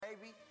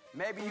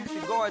Maybe you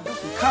should go and do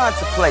some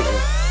contemplating.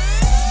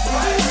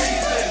 Right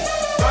reasons,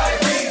 right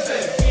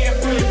reasons. Being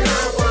pretty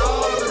girl for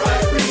all the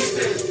right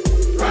reasons.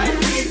 Right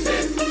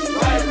reasons,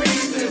 right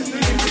reasons.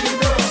 Being pretty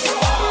girl for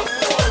all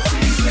 4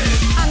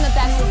 seasons. I'm the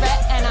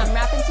Bachelorette and I'm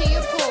rapping to you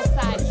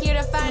poolside. Here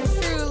to find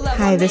true love.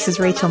 Hi, this is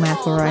Rachel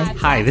McElroy.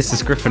 Hi, this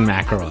is Griffin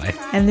McElroy.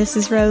 And this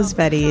is Rose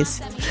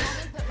Buddies,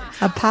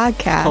 a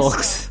podcast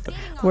Folks,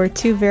 where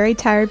two very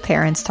tired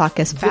parents talk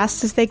as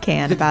fast as they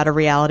can about a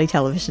reality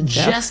television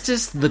show.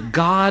 Justice, the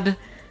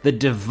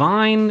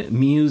divine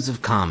muse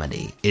of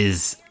comedy,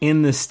 is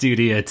in the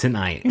studio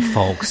tonight,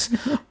 folks.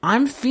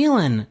 I'm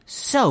feeling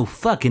so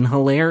fucking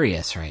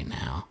hilarious right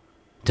now.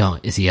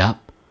 Is he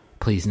up?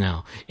 Please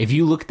no. If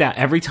you look at that,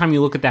 every time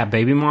you look at that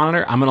baby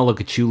monitor, I'm gonna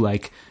look at you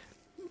like,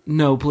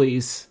 no,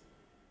 please.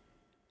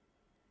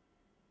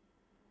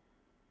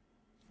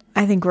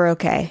 I think we're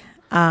okay.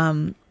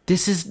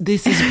 This has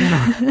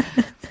been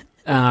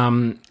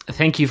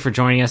thank you for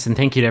joining us, and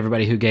thank you to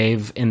everybody who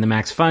gave in the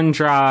Max Fun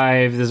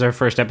Drive. This is our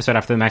first episode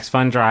after the Max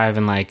Fun Drive,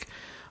 and like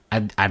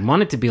I'd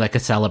want it to be like a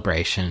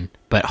celebration,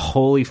 but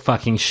holy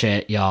fucking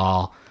shit,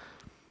 y'all.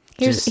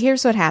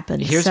 Here's what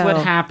happened. What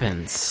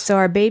happens. So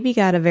our baby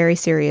got a very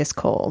serious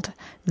cold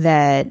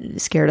that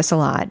scared us a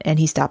lot, and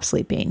he stopped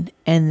sleeping.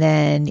 And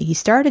then he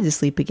started to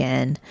sleep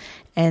again,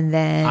 and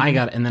then I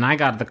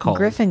got the cold.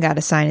 Griffin got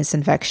a sinus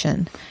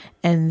infection.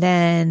 And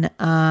then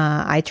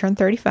I turned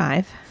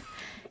 35.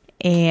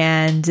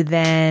 And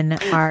then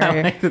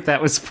I like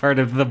that was part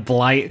of the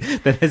blight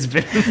that has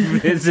been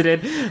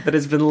visited, that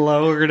has been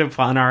lowered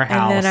upon our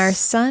house. And then our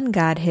son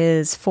got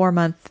his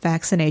 4-month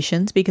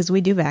vaccinations, because we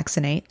do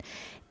vaccinate.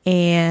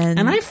 And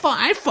I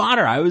fought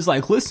her. I was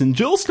like, listen,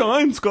 Jill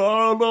Stein's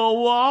got a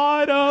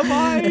lot of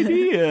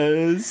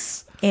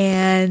ideas.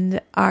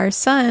 And our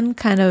son,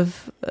 kind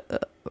of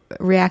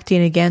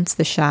reacting against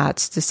the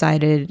shots,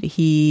 decided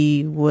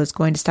he was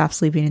going to stop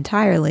sleeping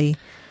entirely.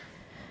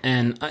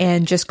 And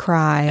just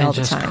cry all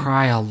the time. And just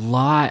cry a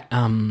lot.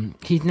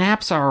 He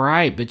naps all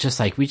right, but just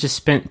like we just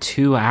spent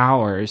 2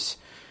 hours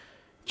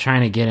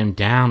trying to get him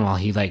down while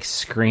he like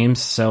screams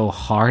so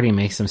hard he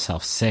makes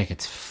himself sick.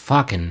 It's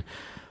fucking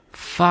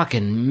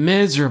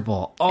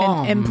miserable.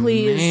 Oh, and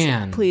please,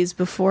 man. Please,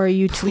 before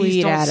you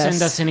tweet at us, don't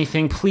send us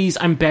anything. Please,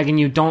 I'm begging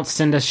you, don't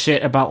send us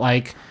shit about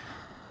like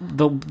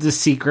the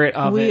secret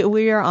of it.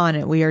 We are on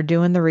it. We are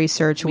doing the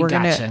research. We're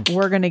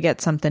gonna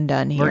get something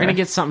done here. We're gonna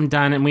get something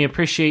done, and we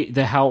appreciate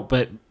the help,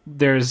 but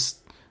there's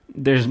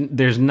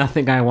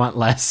nothing I want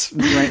less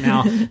right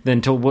now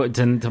than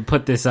to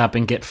put this up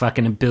and get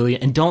fucking 1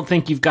 billion. And don't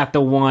think you've got the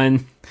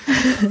one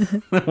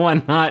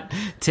hot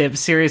tip.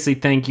 Seriously,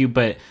 thank you,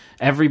 but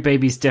every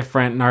baby's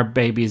different, and our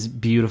baby's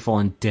beautiful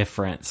and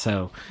different.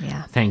 So,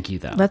 yeah, thank you,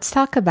 though. Let's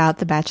talk about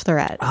The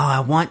Bachelorette. Oh, I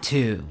want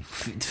to.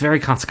 It's very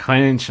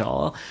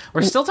consequential.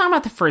 We're still talking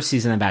about the first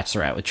season of The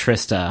Bachelorette with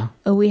Trista.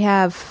 We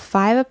have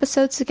 5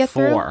 episodes to get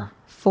through.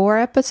 4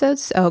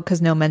 episodes? Oh,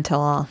 because no Men Tell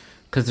All.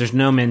 Because there's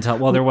no Men Tell.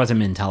 Well, there was a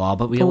Men Tell All,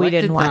 but we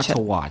elected didn't not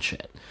to watch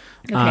it.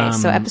 Okay,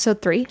 so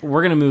episode 3?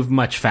 We're going to move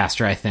much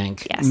faster, I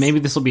think. Yes. Maybe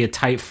this will be a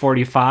tight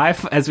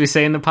 45, as we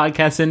say in the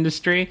podcast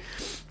industry.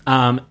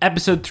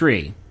 Episode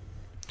 3.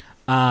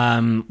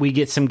 We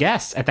get some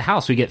guests at the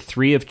house. We get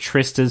 3 of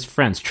Trista's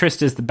friends.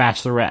 Trista's the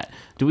Bachelorette.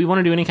 Do we want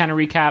to do any kind of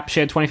recap? She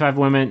had 25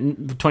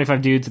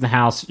 dudes in the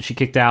house. She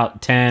kicked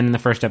out 10 in the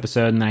first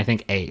episode, and then I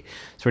think 8.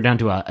 So we're down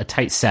to a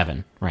tight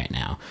 7 right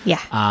now.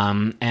 Yeah.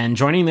 And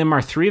joining them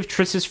are 3 of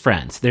Trista's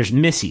friends. There's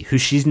Missy, who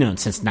she's known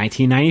since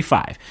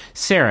 1995.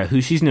 Sarah,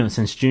 who she's known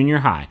since junior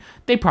high.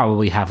 They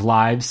probably have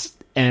lives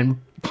and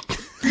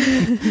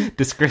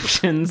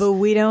descriptions, but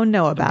we don't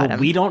know about them.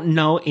 We don't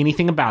know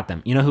anything about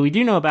them. You know who we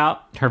do know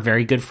about? Her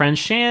very good friend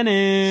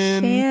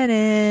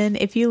Shannon.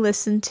 If you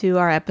listen to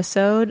our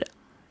episode,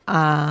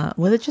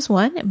 was it just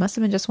one? It must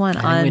have been just one.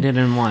 I think we did it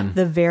in one.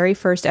 The very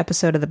first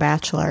episode of The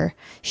Bachelor,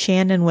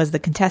 Shannon was the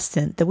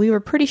contestant that we were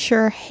pretty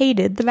sure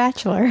hated The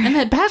Bachelor. And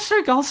the Bachelor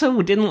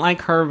also didn't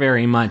like her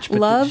very much. But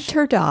loved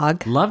her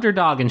dog. Loved her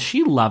dog, and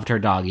she loved her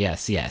dog.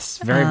 Yes,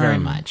 very, very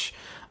much.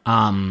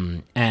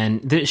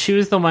 She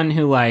was the one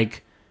who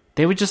like.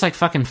 They would just like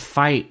fucking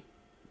fight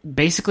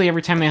basically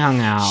every time they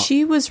hung out.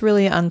 She was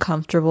really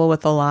uncomfortable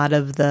with a lot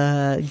of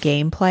the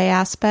gameplay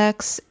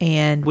aspects,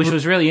 which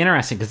was really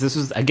interesting because this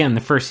was again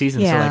the first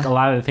season. Yeah. So like a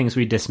lot of the things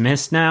we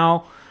dismiss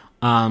now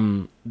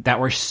that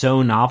were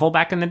so novel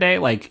back in the day.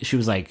 Like she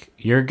was like,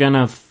 "You're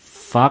gonna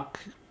fuck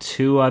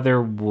 2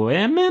 other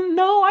women?"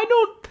 No, I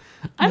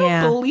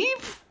don't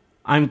believe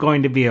I'm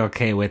going to be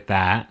okay with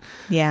that.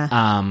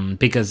 Yeah.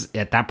 Because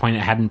at that point it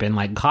hadn't been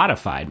like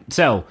codified.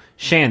 So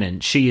Shannon,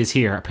 she is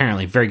here,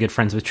 apparently very good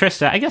friends with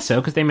Trista. I guess so,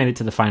 because they made it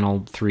to the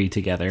final 3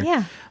 together.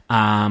 Yeah.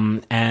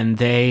 And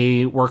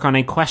they work on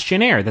a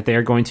questionnaire that they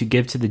are going to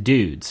give to the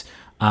dudes.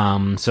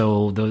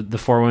 So the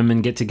 4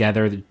 women get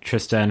together,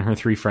 Trista and her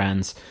 3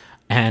 friends,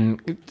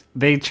 and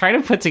they try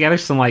to put together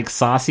some like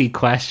saucy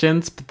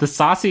questions, but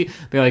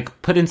they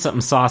like put in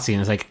something saucy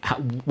and it's like,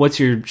 what's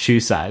your shoe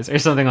size or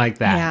something like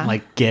that. Yeah.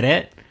 Like, get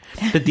it?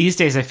 But these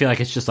days I feel like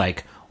it's just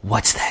like,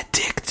 what's that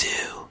dick do?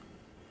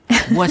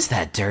 What's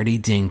that dirty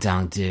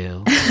ding-dong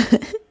do?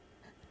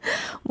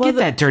 Get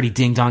that dirty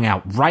ding-dong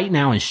out right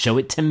now and show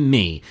it to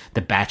me,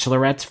 the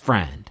Bachelorette's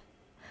friend.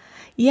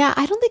 Yeah,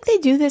 I don't think they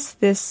do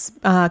this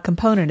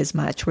component as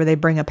much, where they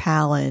bring a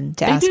pal in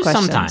to ask questions. They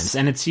do sometimes,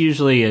 and it's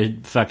usually a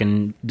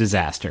fucking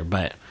disaster,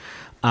 but...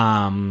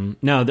 no,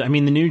 I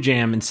mean, the new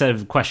jam, instead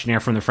of questionnaire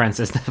from the friends,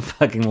 is the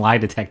fucking lie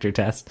detector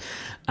test.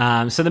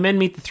 So the men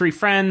meet the three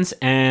friends,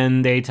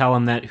 and they tell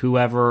them that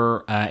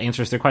whoever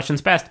answers their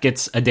questions best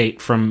gets a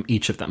date from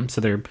each of them.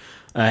 So they're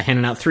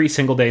handing out 3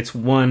 single dates,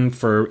 one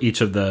for each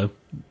of the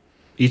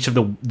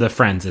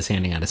friends is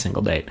handing out a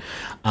single date.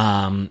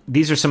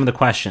 These are some of the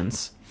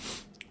questions.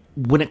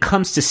 When it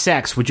comes to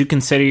sex, would you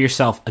consider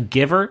yourself a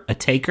giver, a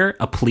taker,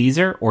 a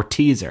pleaser, or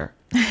teaser?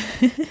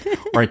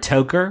 Or a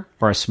toker,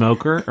 or a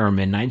smoker, or a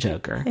midnight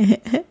joker?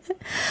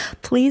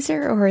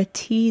 Pleaser or a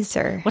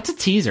teaser? What's a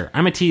teaser?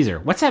 I'm a teaser.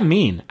 What's that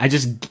mean? I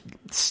just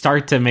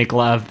start to make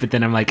love, but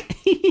then I'm like,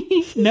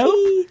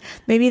 nope.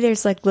 Maybe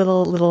there's like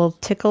little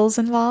tickles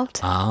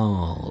involved.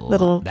 Oh,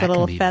 little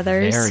can be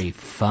feathers. Very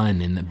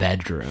fun in the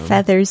bedroom.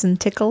 Feathers and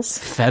tickles.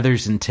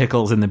 Feathers and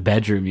tickles in the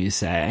bedroom, you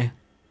say?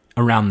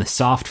 Around the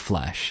soft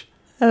flesh.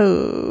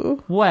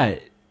 Oh,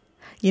 what?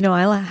 You know,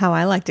 how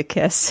I like to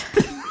kiss.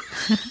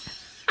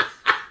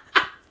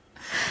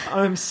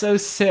 I'm so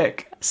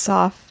sick.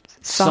 Soft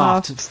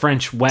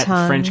French, wet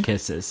tongue. French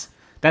kisses.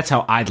 That's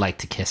how I'd like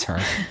to kiss her.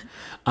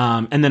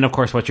 And then, of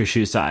course, what's your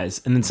shoe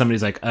size? And then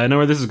somebody's like, I know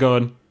where this is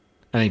going.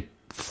 And he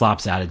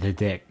flops out of the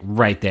dick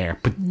right there.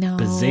 No.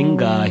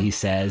 Bazinga, he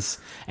says.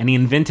 And he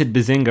invented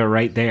Bazinga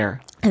right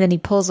there. And then he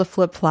pulls a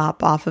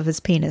flip-flop off of his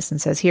penis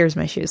and says, here's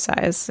my shoe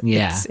size.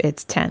 Yeah.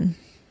 It's 10.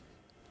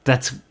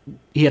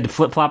 He had to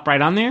flip-flop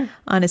right on there?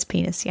 On his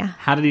penis, yeah.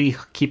 How did he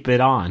keep it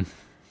on?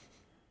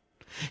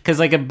 Because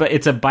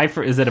is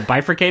it a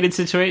bifurcated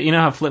situation? You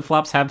know how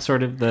flip-flops have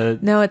sort of the...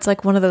 No, it's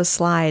like one of those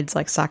slides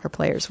like soccer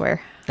players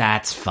wear.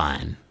 That's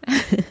fun.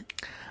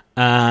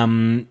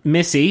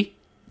 Missy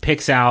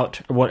picks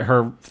out what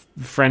her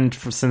friend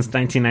since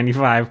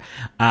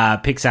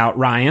 1995 picks out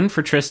Ryan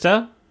for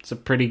Trista. It's a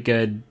pretty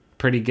good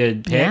pick.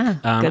 Yeah,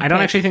 I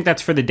don't actually think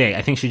that's for the date.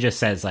 I think she just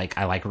says, like,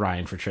 I like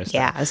Ryan for Trista.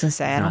 Yeah, I was going to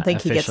say, I don't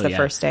think he gets the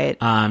first date.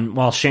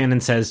 While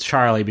Shannon says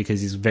Charlie because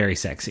he's very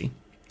sexy.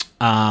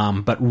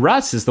 But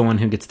Russ is the one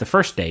who gets the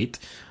first date,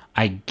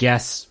 I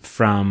guess,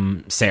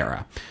 from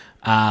Sarah.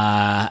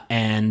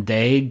 And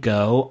they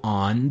go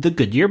on the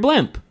Goodyear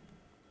blimp.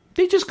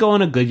 They just go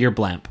on a Goodyear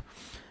blimp.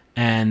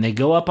 And they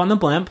go up on the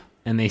blimp,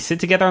 and they sit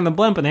together on the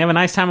blimp, and they have a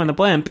nice time on the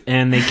blimp,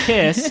 and they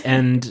kiss,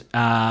 and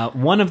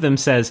one of them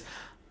says,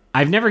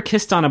 I've never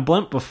kissed on a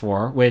blimp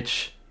before,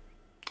 which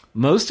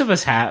most of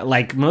us have,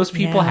 like, most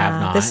people have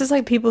not. This is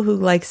like people who,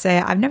 like, say,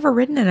 I've never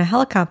ridden in a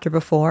helicopter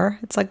before.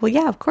 It's like, well,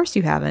 yeah, of course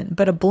you haven't,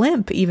 but a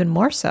blimp, even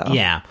more so.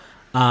 Yeah.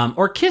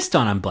 Or kissed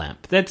on a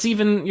blimp.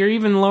 You're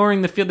even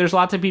lowering the field. There's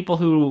lots of people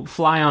who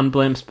fly on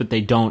blimps, but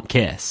they don't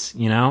kiss,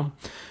 you know?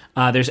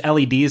 There's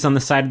LEDs on the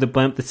side of the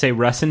blimp that say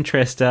Russ and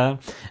Trista.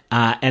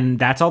 And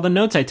that's all the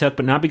notes I took,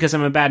 but not because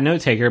I'm a bad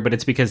note taker, but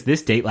it's because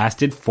this date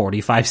lasted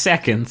 45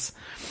 seconds.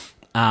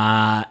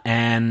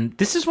 And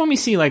this is when we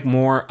see, like,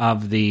 more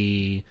of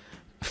the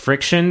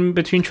friction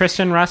between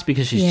Trista and Russ,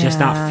 because she's just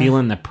not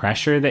feeling the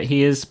pressure that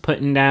he is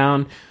putting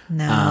down.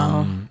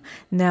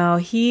 No,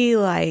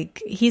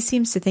 he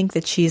seems to think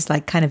that she's,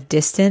 like, kind of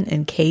distant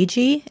and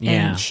cagey,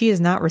 and she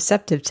is not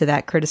receptive to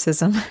that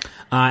criticism.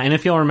 And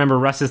if you'll remember,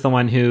 Russ is the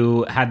one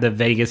who had the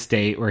Vegas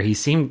date where he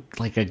seemed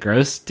like a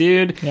gross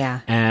dude.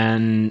 Yeah.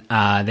 And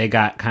they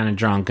got kind of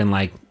drunk and,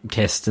 like,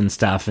 kissed and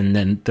stuff, and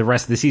then the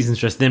rest of the season's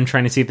just them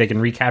trying to see if they can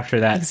recapture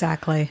that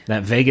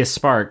Vegas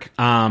spark.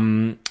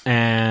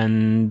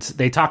 And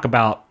they talk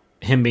about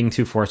him being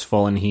too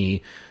forceful, and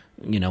he,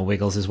 you know,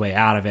 wiggles his way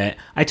out of it.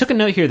 I took a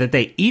note here that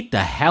they eat the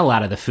hell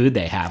out of the food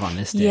they have on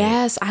this date.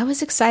 Yes, I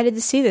was excited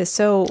to see this.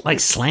 So, like,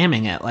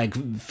 slamming it, like,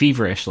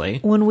 feverishly.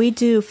 When we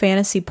do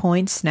fantasy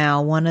points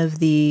now, one of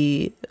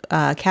the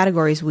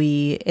categories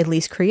we at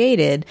least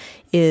created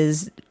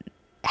is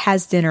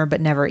has dinner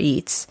but never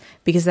eats,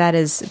 because that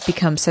has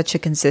become such a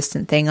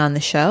consistent thing on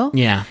the show.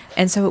 Yeah.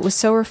 And so it was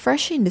so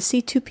refreshing to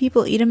see 2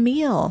 people eat a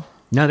meal.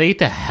 No, they eat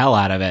the hell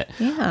out of it.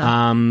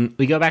 Yeah.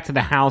 We go back to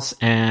the house,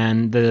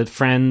 and the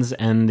friends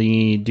and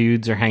the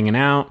dudes are hanging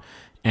out,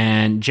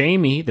 and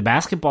Jamie, the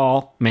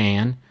basketball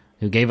man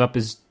who gave up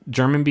his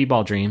German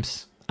b-ball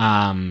dreams,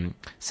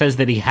 says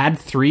that he had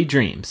 3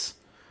 dreams.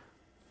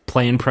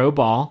 Playing pro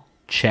ball,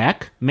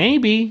 check.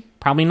 Maybe,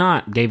 probably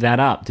not. Gave that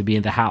up to be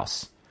in the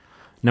house.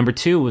 Number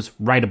 2 was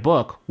write a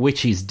book,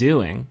 which he's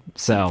doing.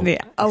 So yeah.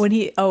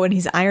 And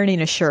he's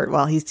ironing a shirt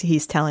while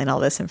he's telling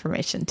all this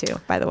information too,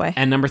 by the way.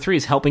 And number 3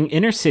 is helping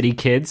inner city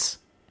kids.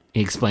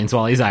 He explains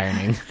while he's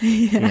ironing.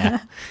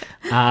 Yeah.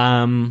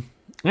 All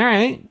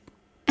right.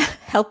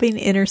 Helping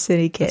inner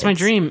city kids. That's my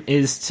dream,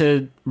 is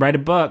to write a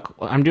book.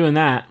 I'm doing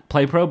that.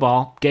 Play pro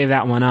ball. Gave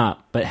that one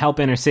up. But help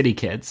inner city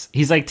kids.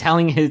 He's like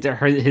telling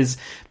his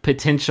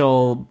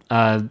potential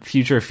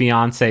future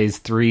fiance's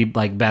 3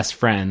 like best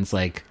friends,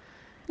 like,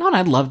 you know what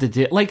I'd love to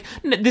do? Like,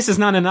 this is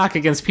not a knock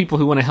against people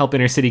who want to help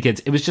inner city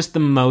kids. It was just the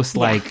most,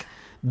 like,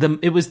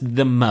 It was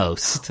the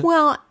most.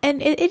 Well,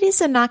 and it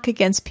is a knock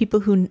against people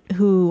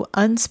who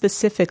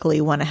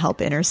unspecifically want to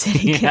help inner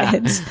city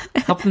kids.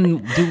 Help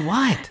them do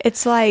what?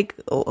 It's like,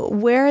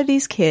 where are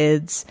these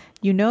kids?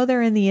 You know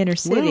they're in the inner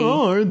city.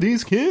 Where are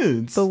these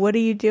kids? But what are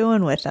you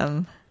doing with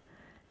them?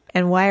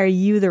 And why are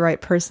you the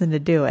right person to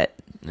do it?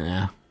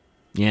 Yeah.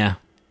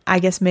 I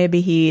guess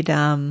maybe he'd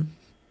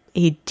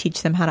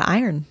teach them how to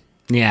iron.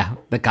 Yeah,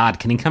 but God,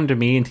 can he come to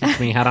me and teach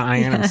me how to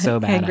iron? I'm so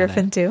bad and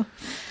Griffin at it. too.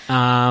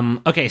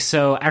 Okay,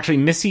 so actually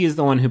Missy is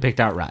the one who picked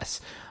out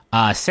Russ.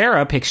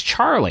 Sarah picks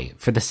Charlie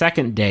for the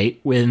second date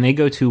when they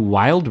go to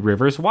Wild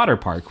Rivers Water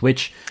Park,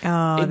 which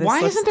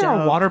why isn't there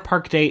a water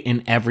park date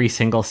in every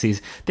single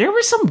season? There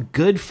were some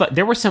good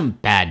there were some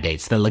bad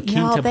dates. The La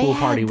Quinta pool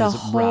party was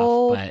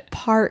rough, but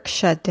park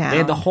shut down. They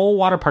had the whole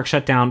water park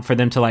shut down for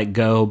them to like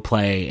go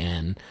play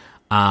in.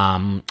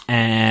 And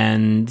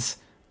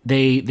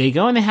they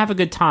go and they have a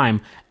good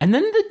time, and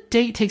then the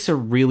date takes a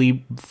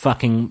really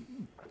fucking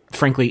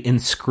frankly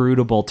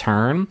inscrutable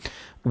turn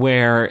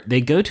where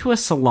they go to a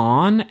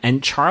salon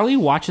and Charlie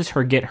watches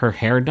her get her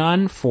hair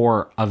done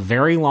for a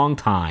very long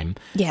time.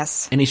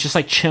 Yes. And he's just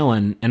like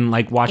chilling and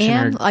like watching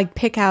her like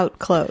pick out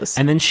clothes.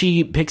 And then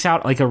she picks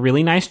out like a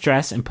really nice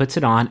dress and puts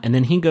it on, and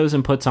then he goes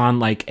and puts on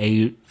like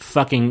a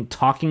fucking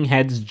Talking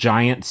Heads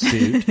giant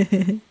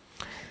suit.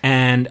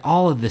 And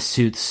all of the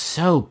suits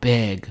so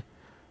big.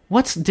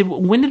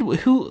 When did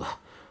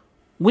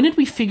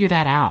we figure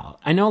that out?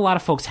 I know a lot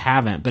of folks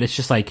haven't, but it's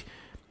just like,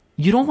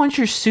 you don't want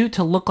your suit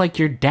to look like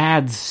your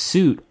dad's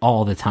suit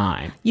all the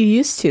time. You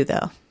used to,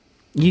 though.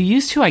 You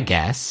used to, I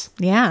guess.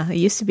 Yeah, it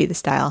used to be the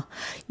style.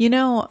 You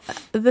know,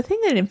 the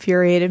thing that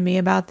infuriated me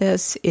about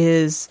this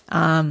is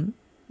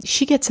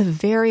she gets a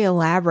very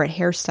elaborate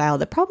hairstyle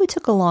that probably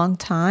took a long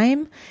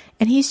time,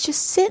 and he's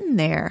just sitting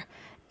there.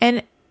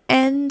 And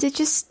it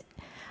just,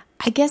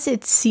 I guess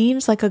it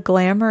seems like a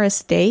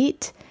glamorous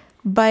date,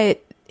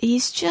 but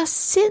he's just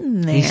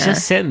sitting there. He's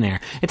just sitting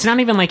there. It's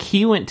not even like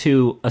he went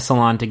to a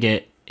salon to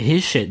get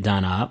his shit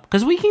done up,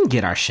 because we can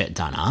get our shit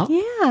done up.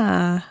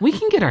 Yeah. We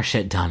can get our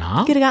shit done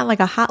up. Could have gotten like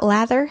a hot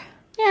lather.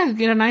 Yeah,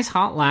 get a nice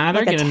hot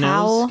lather, like get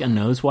a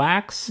nose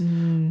wax.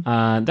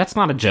 That's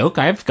not a joke.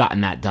 I've gotten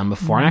that done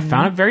before, and I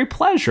found it very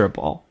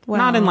pleasurable. Well,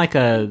 not in like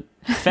a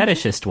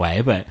fetishist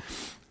way, but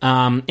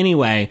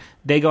anyway,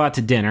 they go out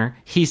to dinner.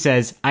 He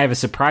says, "I have a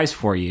surprise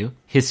for you."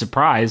 His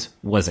surprise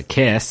was a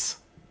kiss.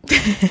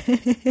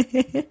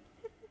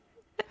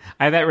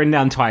 I have that written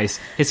down twice.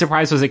 His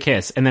surprise was a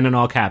kiss, and then in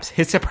all caps,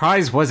 his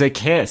surprise was a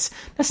kiss.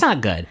 That's not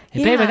good.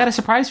 Hey, babe, I got a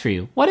surprise for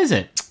you. What is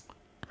it?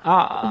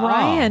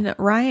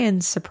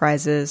 Ryan's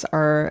surprises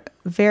are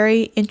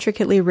very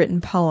intricately written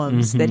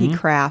poems that he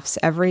crafts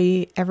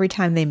every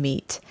time they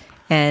meet.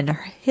 And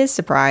his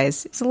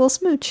surprise is a little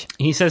smooch.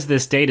 He says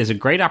this date is a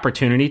great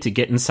opportunity to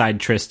get inside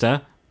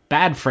Trista.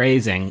 Bad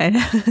phrasing. I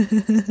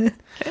know.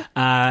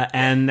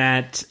 And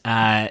that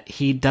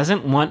he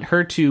doesn't want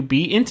her to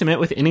be intimate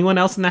with anyone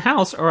else in the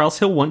house, or else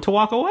he'll want to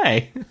walk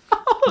away.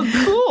 Oh,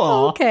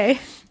 cool. Okay.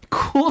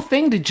 Cool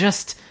thing to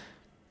just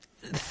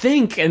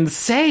think and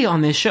say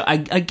on this show.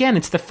 Again,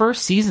 it's the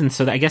first season,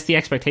 so I guess the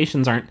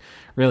expectations aren't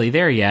really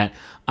there yet.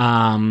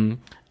 And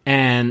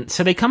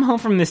so they come home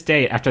from this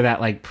date after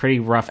that, like, pretty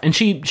rough. And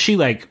she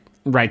like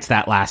writes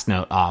that last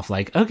note off,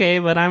 like, okay,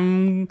 but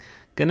I'm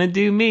gonna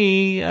do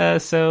me,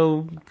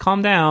 so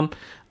calm down.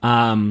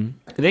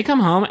 They come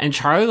home and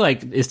Charlie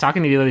like is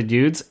talking to the other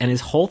dudes, and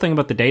his whole thing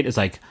about the date is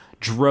like,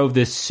 drove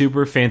this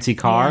super fancy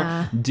car.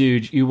 Yeah.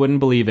 Dude, you wouldn't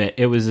believe it.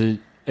 It was a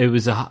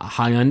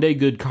Hyundai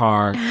good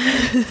car,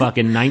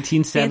 fucking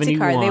 1971. Fancy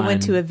car. They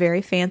went to a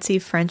very fancy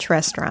French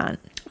restaurant.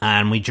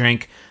 And we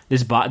drank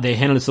this. They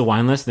handed us the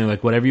wine list, and they're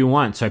like, whatever you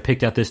want. So I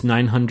picked out this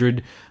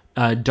 $900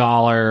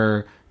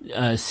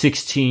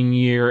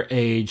 16-year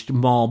aged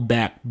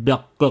Malbec.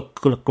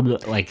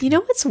 Like, you know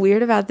what's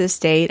weird about this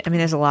date? I mean,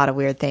 there's a lot of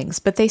weird things,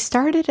 but they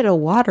started at a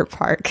water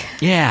park.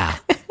 Yeah.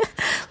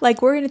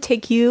 Like, we're going to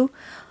take you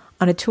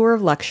on a tour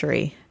of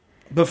luxury.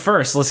 But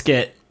first, let's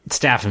get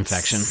staph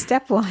infection.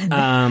 Step one.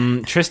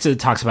 Trista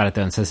talks about it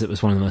though and says it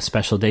was one of the most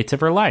special dates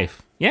of her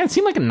life. Yeah, it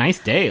seemed like a nice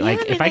day. Yeah, like,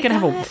 I mean, if I could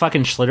have a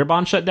fucking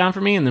Schlitterbahn shut down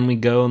for me, and then we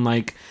go and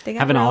like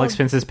have an all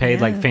expenses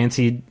paid like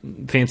fancy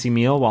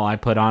meal while I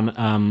put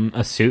on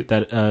a suit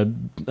that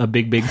a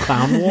big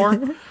clown wore,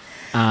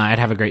 I'd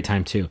have a great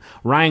time too.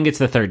 Ryan gets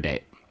the third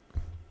date.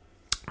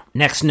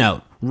 Next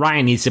note.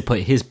 Ryan needs to put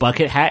his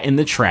bucket hat in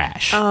the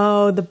trash.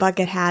 Oh, the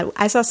bucket hat.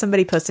 I saw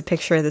somebody post a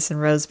picture of this in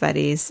Rose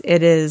Buddies.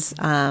 It is...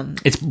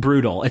 it's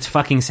brutal. It's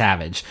fucking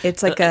savage.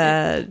 It's like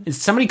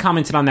somebody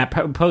commented on that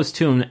post,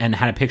 too, and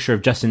had a picture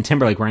of Justin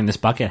Timberlake wearing this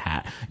bucket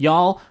hat.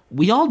 Y'all,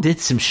 we all did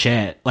some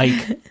shit.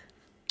 Like,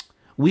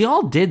 we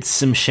all did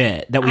some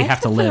shit that we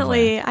have to live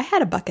with. I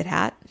had a bucket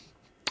hat.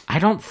 I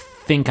don't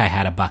think I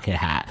had a bucket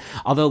hat.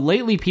 Although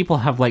lately people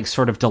have like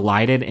sort of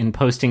delighted in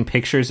posting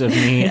pictures of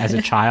me as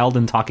a child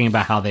and talking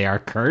about how they are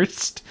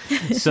cursed.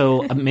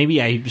 So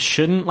maybe I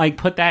shouldn't like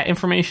put that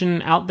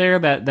information out there,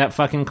 that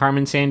fucking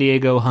Carmen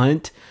Sandiego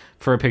hunt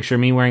for a picture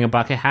of me wearing a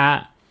bucket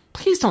hat.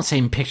 please don't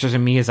say pictures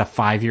of me as a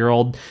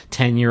 5-year-old,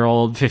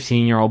 10-year-old,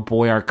 15-year-old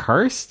boy are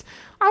cursed.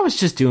 I was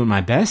just doing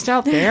my best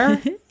out there.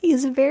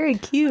 He's very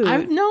cute.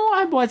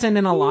 I wasn't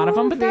in a lot of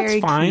them, but that's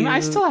fine. Cute. I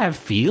still have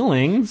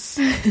feelings.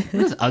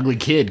 This ugly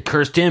kid,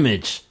 cursed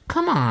image.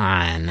 Come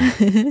on.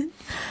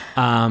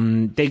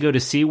 They go to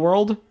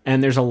SeaWorld,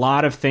 and there's a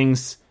lot of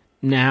things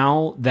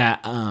now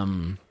that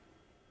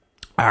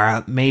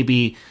are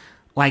maybe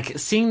like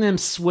seeing them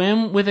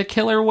swim with a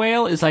killer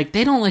whale is like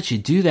they don't let you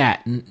do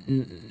that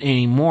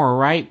anymore,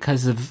 right?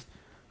 Because of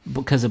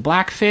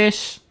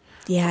Blackfish.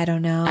 Yeah, I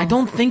don't know. I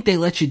don't think they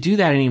let you do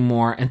that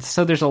anymore, and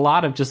so there's a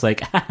lot of just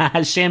like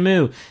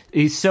Shamu.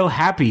 He's so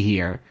happy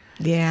here.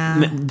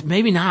 Yeah,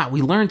 maybe not.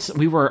 We learned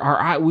we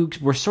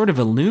were sort of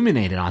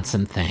illuminated on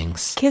some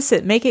things. Kiss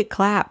it, make it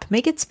clap,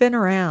 make it spin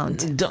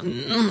around.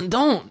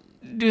 Don't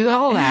do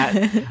all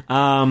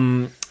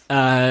that.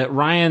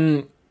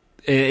 Ryan.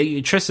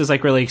 Trista's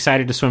like really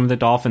excited to swim with the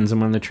dolphins, and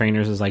one of the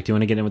trainers is like, "Do you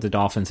want to get in with the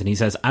dolphins?" And he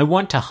says, "I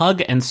want to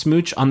hug and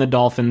smooch on the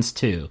dolphins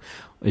too,"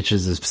 which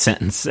is a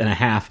sentence and a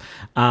half.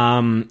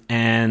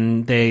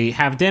 And they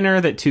have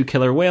dinner that 2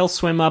 killer whales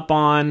swim up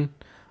on,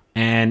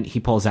 and he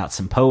pulls out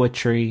some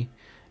poetry,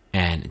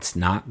 and it's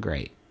not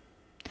great.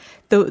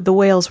 The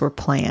whales were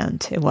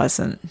planned. It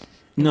wasn't.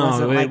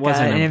 It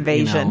wasn't an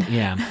invasion.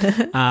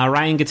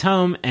 Ryan gets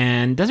home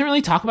and doesn't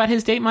really talk about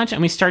his date much.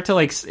 And we start to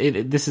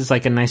this is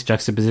like a nice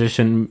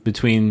juxtaposition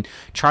between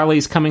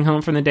Charlie's coming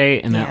home from the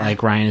date and that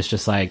like Ryan is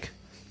just like,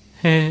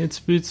 hey, it's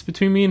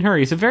between me and her.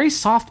 He's a very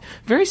soft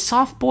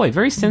boy,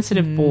 very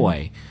sensitive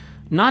boy.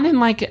 Not in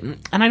like, and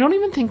I don't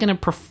even think in a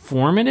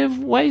performative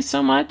way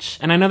so much.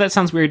 And I know that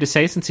sounds weird to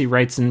say since he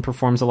writes and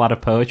performs a lot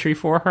of poetry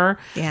for her.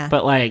 Yeah.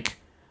 But like,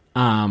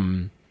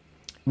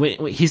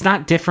 he's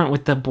not different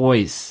with the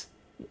boys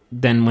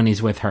than when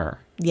he's with her.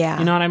 Yeah.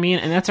 You know what I mean?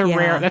 And that's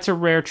a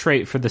rare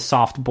trait for the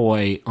soft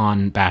boy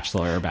on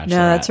Bachelor or Bachelorette. No,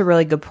 that's a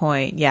really good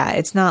point. Yeah,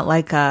 it's not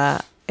like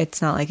a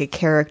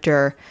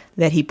character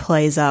that he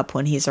plays up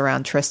when he's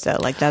around Trista.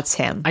 Like that's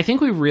him. I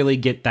think we really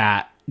get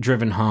that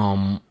driven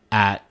home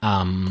at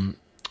not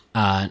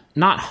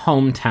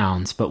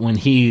hometowns, but when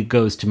he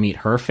goes to meet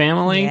her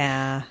family.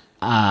 Yeah.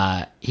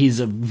 He's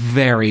a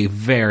very,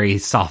 very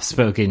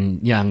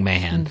soft-spoken young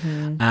man.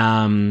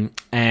 Mm-hmm.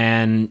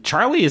 And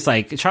Charlie is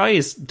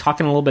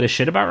talking a little bit of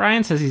shit about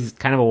Ryan, says he's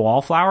kind of a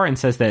wallflower, and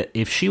says that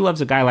if she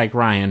loves a guy like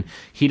Ryan,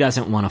 he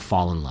doesn't want to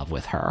fall in love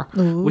with her.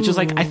 Ooh. Which is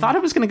like, I thought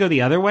it was going to go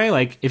the other way.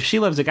 Like, if she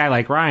loves a guy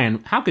like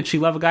Ryan, how could she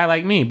love a guy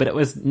like me? But it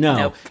was, no.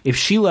 Nope. If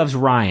she loves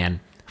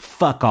Ryan,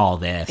 fuck all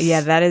this.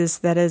 Yeah, that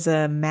is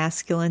a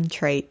masculine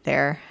trait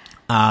there.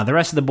 The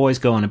rest of the boys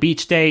go on a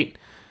beach date.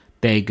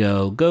 They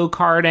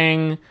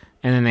go-karting,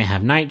 and then they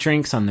have night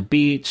drinks on the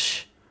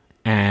beach,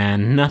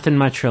 and nothing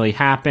much really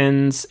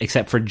happens,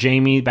 except for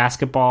Jamie,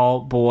 basketball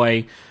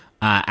boy,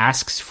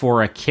 asks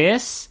for a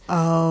kiss.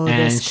 Oh,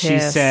 and this she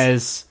kiss.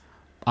 says,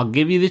 I'll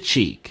give you the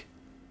cheek.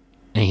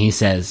 And he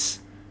says,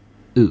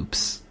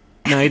 oops.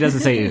 No, he doesn't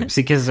say oops.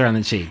 He kisses her on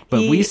the cheek, but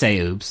we say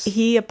oops.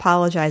 He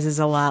apologizes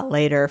a lot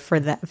later for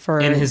that.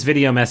 In his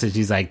video message,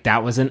 he's like,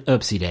 that was an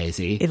oopsie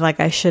daisy. Like,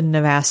 I shouldn't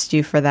have asked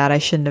you for that. I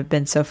shouldn't have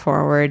been so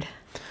forward.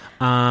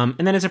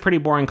 And then it's a pretty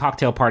boring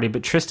cocktail party,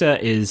 but Trista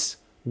is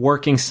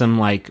working some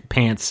like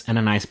pants and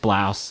a nice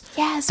blouse.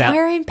 Yes,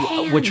 wearing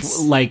pants. Which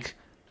like,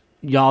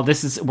 y'all,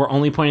 we're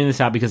only pointing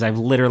this out because I've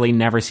literally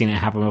never seen it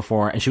happen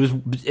before, and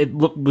it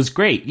was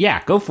great.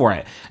 Yeah, go for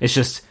it. It's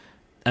just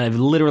I've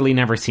literally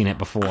never seen it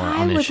before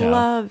on this show. I would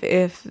love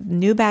if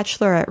new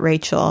Bachelorette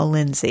Rachel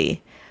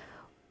Lindsay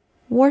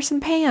wore some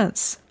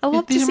pants. I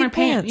love to see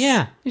pants.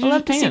 Yeah, I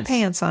love to see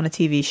pants on a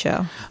TV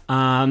show.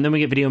 Then we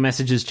get video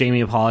messages,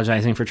 Jamie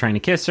apologizing for trying to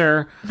kiss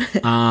her.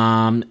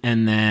 And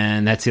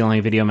then that's the only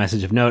video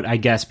message of note, I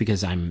guess,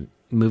 because I'm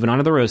moving on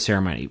to the rose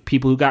ceremony.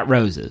 People who got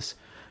roses.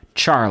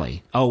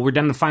 Charlie. Oh, we're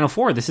done to the final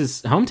 4. This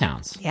is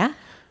hometowns. Yeah.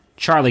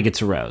 Charlie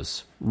gets a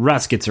rose.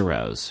 Russ gets a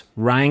rose.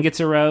 Ryan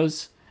gets a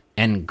rose.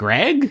 And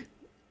Greg?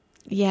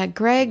 Yeah,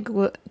 Greg...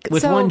 with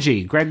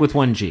 1G. Greg with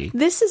 1G.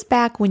 This is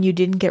back when you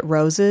didn't get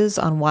roses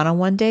on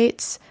one-on-one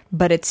dates,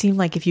 but it seemed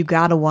like if you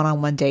got a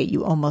one-on-one date,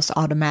 you almost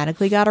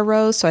automatically got a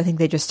rose, so I think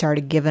they just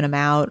started giving them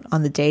out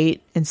on the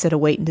date instead of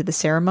waiting to the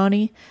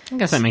ceremony. I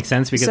guess that makes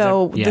sense. Because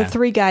the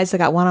 3 guys that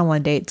got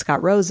one-on-one dates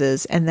got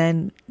roses, and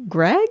then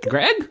Greg?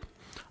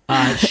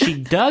 She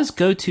does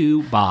go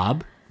to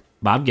Bob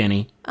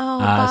Guiney. Oh,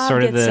 Bob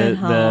sort of gets sent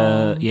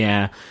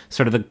home.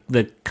 Sort of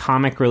the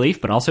comic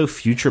relief, but also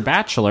future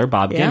bachelor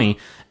Bob Guiney,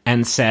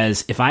 and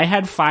says, "If I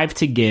had 5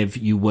 to give,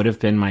 you would have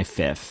been my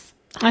 5th."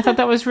 I thought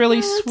that was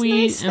really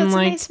sweet. Nice. And that's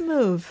like, a nice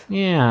move.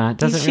 Yeah, it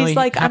doesn't She's really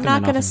like, I'm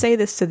not going to say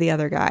this to the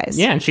other guys.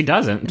 Yeah, and she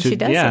doesn't. She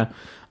doesn't.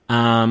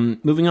 Yeah.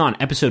 Moving on,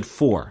 episode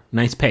 4.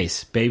 Nice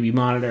pace. Baby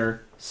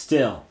monitor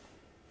still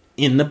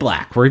in the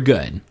black. We're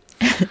good.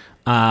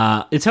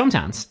 It's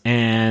hometowns,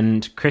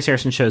 and Chris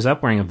Harrison shows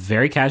up wearing a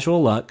very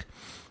casual look.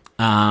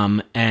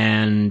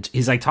 And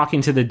he's like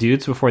talking to the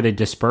dudes before they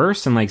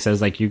disperse, and like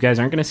says like, you guys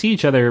aren't going to see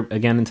each other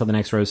again until the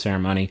next rose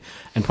ceremony,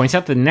 and points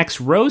out the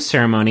next rose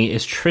ceremony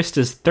is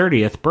Trista's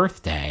 30th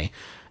birthday.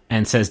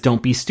 and says,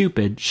 "Don't be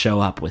stupid,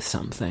 show up with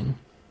something."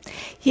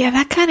 Yeah,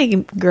 that kind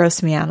of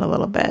grossed me out a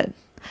little bit.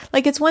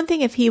 Like, it's one thing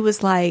if he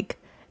was like,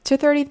 it's her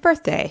 30th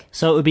birthday.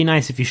 So it would be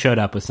nice if you showed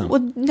up with something.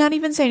 Well, not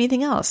even say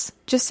anything else.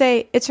 Just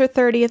say, it's her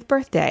 30th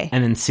birthday.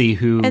 And then see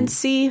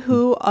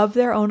who of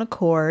their own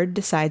accord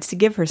decides to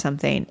give her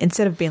something.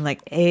 Instead of being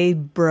like, hey,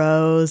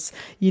 bros,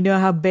 you know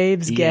how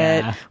babes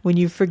get when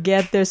you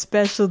forget their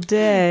special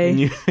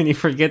day. When you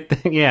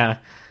forget yeah.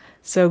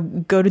 So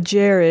go to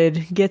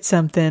Jared, get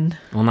something.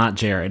 Well, not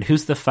Jared.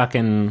 Who's the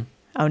fucking...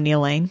 Oh, Neil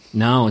Lane?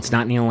 No, it's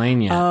not Neil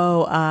Lane yet.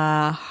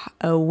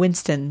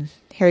 Winston.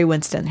 Harry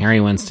Winston. Harry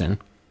Winston.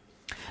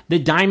 The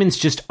diamonds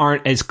just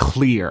aren't as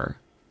clear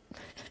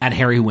at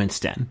Harry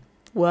Winston.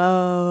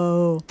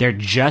 Whoa. They're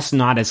just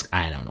not as...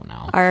 I don't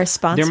know. Our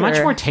sponsor... They're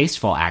much more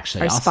tasteful,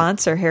 actually. Our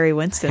sponsor, Harry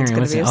Winston.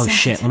 Oh,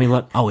 shit. Let me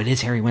look. Oh, it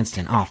is Harry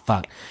Winston. Oh,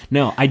 fuck.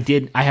 No, I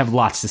have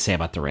lots to say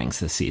about the rings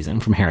this season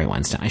from Harry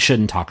Winston. I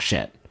shouldn't talk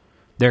shit.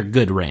 They're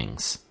good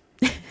rings.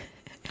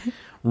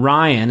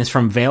 Ryan is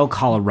from Vail,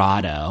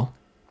 Colorado,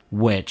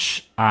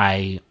 which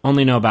I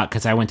only know about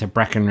because I went to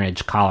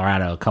Breckenridge,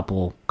 Colorado a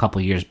couple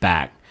years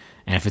back.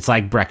 And if it's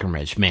like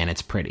Breckenridge, man,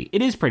 it's pretty.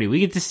 It is pretty. We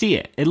get to see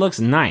it. It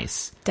looks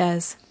nice. It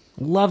does.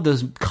 Love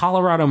those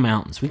Colorado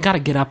mountains. We got to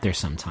get up there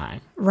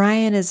sometime.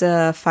 Ryan is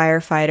a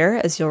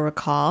firefighter, as you'll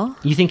recall.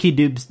 You think he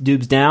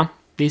doobs down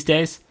these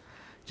days?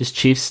 Just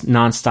Chiefs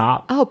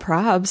nonstop? Oh,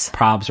 probs.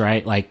 Probs,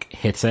 right? Like,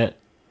 hits it.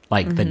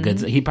 Like, the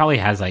goods. He probably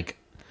has, like...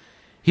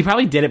 He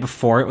probably did it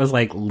before it was,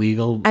 like,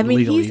 legal. I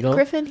mean, legal.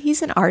 Griffin,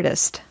 he's an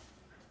artist.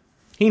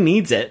 He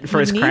needs it for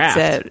his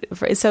craft.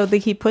 So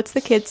he puts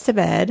the kids to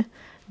bed,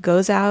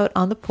 goes out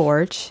on the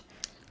porch,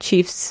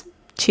 chiefs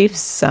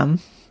some.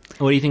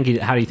 What do you think?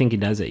 How do you think he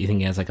does it? You think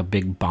he has like a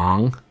big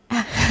bong, or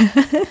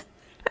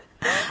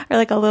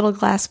like a little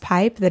glass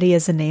pipe that he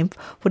has a name?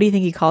 What do you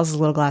think he calls his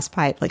little glass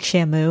pipe? Like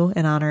Shamu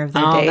in honor of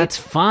their date? Oh, that's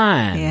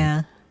fun.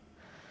 Yeah.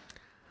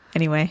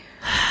 Anyway,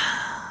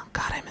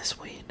 God, I miss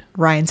weed.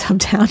 Ryan's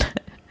hometown.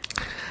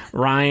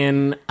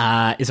 Ryan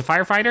is a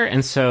firefighter,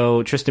 and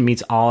so Trista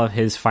meets all of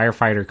his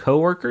firefighter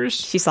coworkers.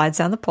 She slides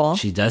down the pole.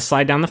 She does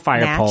slide down the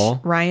fire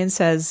pole. Ryan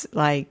says,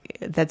 like,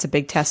 that's a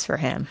big test for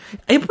him.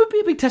 It would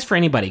be a big test for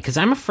anybody, because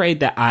I'm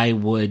afraid that I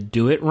would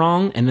do it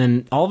wrong, and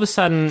then all of a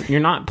sudden, you're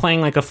not playing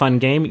like a fun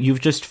game.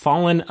 You've just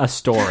fallen a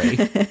story.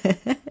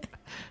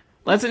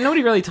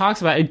 Nobody really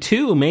talks about it.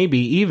 Two, maybe,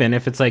 even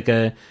if it's like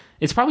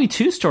it's probably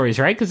two stories,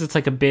 right? Because it's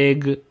like a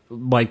big,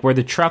 like where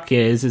the truck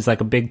is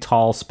like a big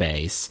tall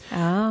space. Oh.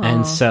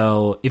 And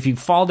so if you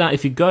go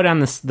down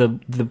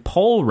the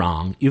pole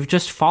wrong, you've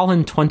just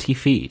fallen 20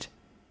 feet.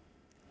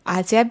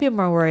 I'd be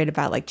more worried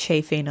about like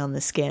chafing on the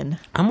skin.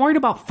 I'm worried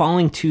about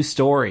falling 2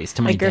 stories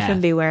to my death.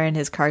 Griffin be wearing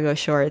his cargo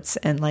shorts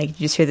and like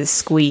you just hear this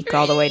squeak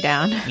all the way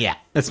down. Yeah,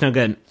 that's no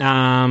good.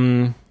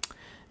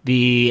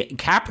 The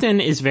captain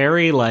is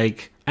very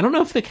like, I don't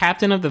know if the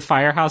captain of the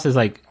firehouse is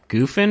like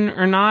goofing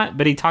or not,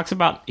 but he talks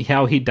about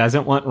how he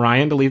doesn't want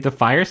Ryan to leave the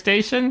fire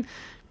station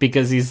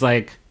because he's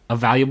like a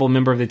valuable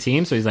member of the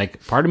team. So he's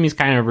like, part of me is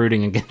kind of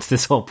rooting against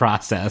this whole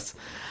process.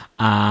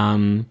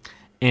 And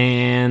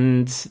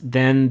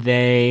then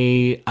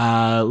they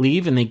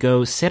leave and they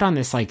go sit on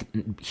this like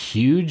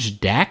huge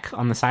deck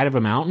on the side of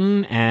a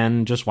mountain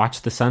and just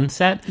watch the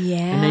sunset. Yeah.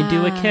 And they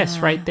do a kiss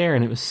right there,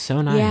 and it was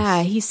so nice.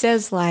 Yeah, he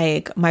says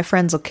like, my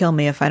friends will kill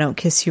me if I don't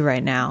kiss you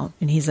right now.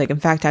 And he's like, in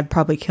fact, I'd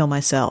probably kill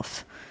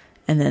myself.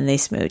 And then they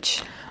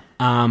smooch.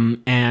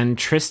 And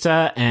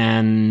Trista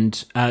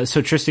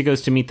so Trista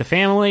goes to meet the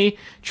family.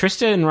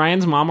 Trista and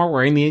Ryan's mom are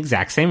wearing the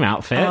exact same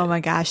outfit. Oh my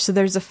gosh. So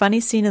there's a funny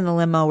scene in the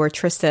limo where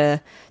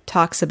Trista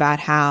talks about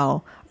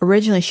how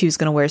originally she was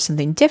going to wear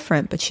something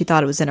different, but she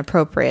thought it was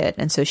inappropriate.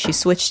 And so she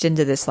switched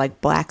into this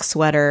like black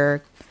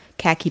sweater,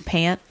 khaki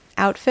pant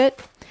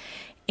outfit.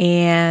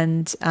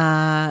 And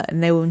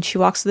then when she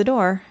walks to the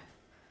door,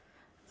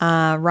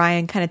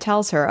 Ryan kind of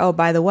tells her, oh,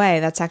 by the way,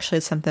 that's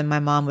actually something my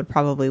mom would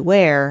probably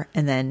wear.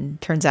 And then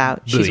turns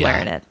out she's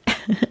wearing it.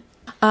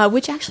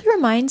 Which actually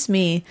reminds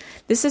me,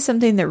 this is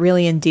something that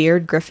really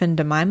endeared Griffin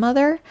to my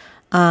mother.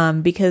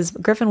 Because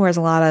Griffin wears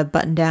a lot of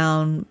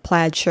button-down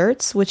plaid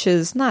shirts, which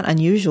is not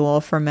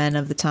unusual for men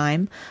of the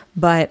time.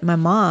 But my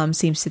mom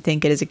seems to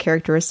think it is a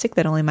characteristic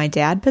that only my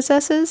dad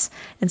possesses.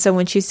 And so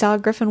when she saw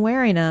Griffin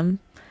wearing them,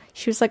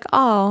 she was like,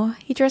 oh,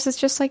 he dresses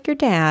just like your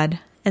dad.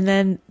 And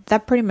then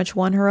that pretty much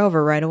won her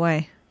over right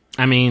away.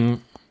 I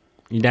mean,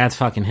 your dad's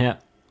fucking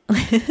hip.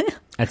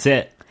 That's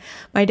it.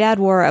 My dad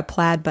wore a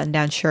plaid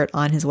button-down shirt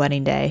on his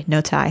wedding day.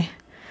 No tie.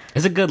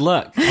 It's a good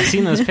look. I've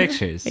seen those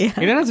pictures. Yeah.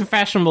 Your dad's a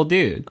fashionable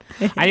dude.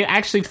 I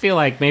actually feel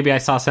like maybe I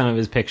saw some of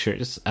his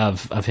pictures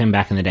of him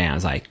back in the day. I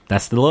was like,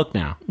 that's the look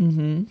now.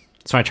 Mm-hmm.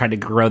 So I tried to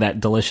grow that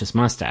delicious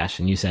mustache,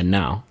 and you said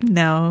no.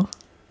 No.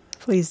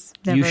 Please,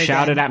 never You again.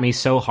 shouted at me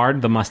so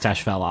hard, the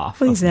mustache fell off.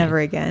 Please, never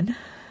again.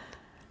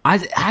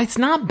 It's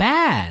not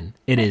bad.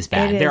 It is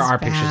bad. There are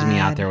pictures of me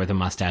out there with a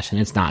mustache, and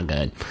it's not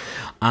good.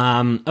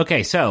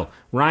 Okay, so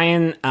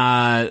Ryan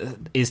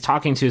is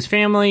talking to his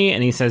family,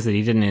 and he says that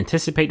he didn't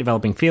anticipate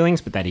developing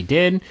feelings, but that he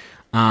did.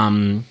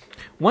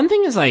 One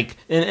thing is, like,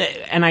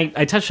 and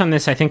I touched on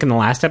this, I think, in the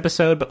last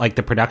episode, but, like,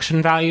 the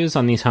production values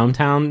on these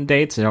hometown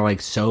dates are,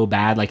 like, so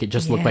bad. Like, it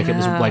just looked like it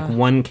was, like,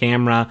 one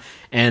camera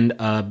and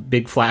a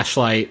big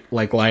flashlight,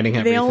 like, lighting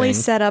everything. They only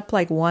set up,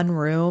 like, one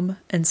room,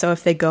 and so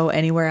if they go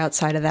anywhere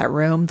outside of that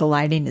room, the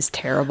lighting is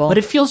terrible. But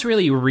it feels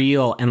really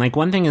real, and, like,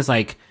 one thing is,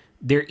 like,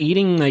 they're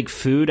eating, like,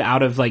 food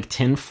out of, like,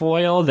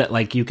 tinfoil that,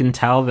 like, you can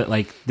tell that,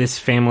 like, this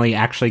family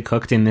actually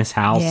cooked in this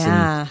house.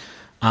 Yeah.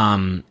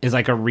 And, is,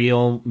 like, a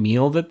real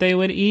meal that they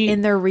would eat.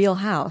 In their real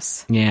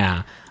house.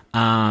 Yeah.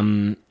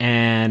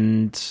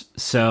 And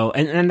so,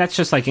 and that's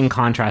just, like, in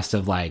contrast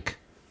of, like,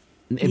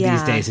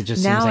 these days, it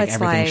just seems like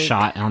everything's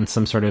shot on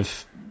some sort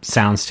of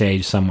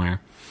soundstage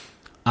somewhere.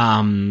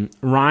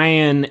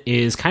 Ryan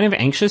is kind of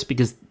anxious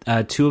because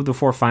 2 of the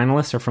 4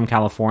 finalists are from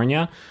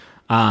California.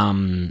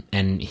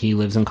 And he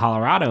lives in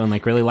Colorado and,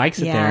 like, really likes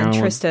it there. Yeah, and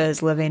Trista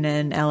is living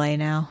in LA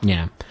now.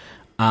 Yeah.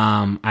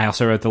 I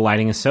also wrote the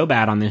lighting is so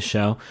bad on this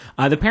show.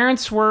 The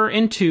parents were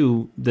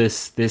into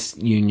this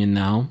union,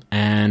 though,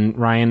 and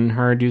Ryan and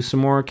her do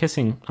some more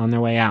kissing on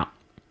their way out.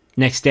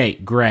 Next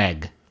date,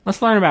 Greg.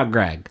 Let's learn about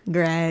Greg.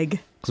 Greg.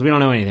 Because we don't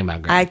know anything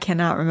about Greg. I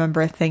cannot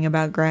remember a thing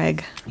about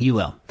Greg. You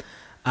will.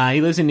 He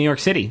lives in New York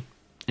City.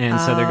 And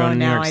so they're going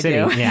to New York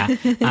City.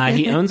 Yeah.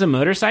 He owns a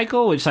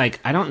motorcycle, which,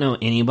 like, I don't know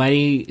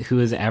anybody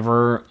who's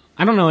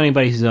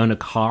owned a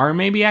car,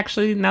 maybe,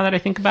 actually, now that I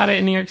think about it,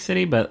 in New York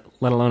City, but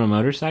let alone a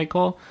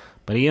motorcycle.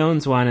 But he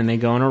owns one, and they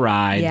go on a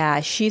ride.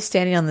 Yeah, she's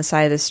standing on the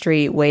side of the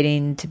street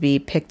waiting to be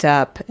picked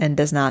up and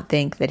does not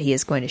think that he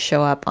is going to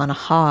show up on a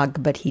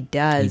hog, but he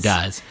does. He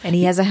does. And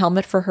he has a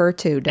helmet for her,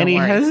 too, don't worry.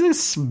 And he has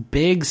this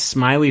big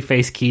smiley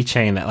face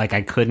keychain that, like,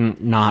 I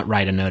couldn't not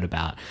write a note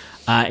about.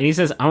 And he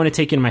says, I want to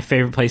take you to my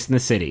favorite place in the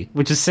city,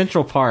 which is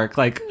Central Park.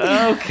 Like,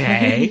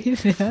 okay.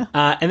 Yeah.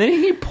 And then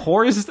he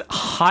pours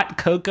hot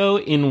cocoa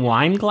in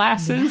wine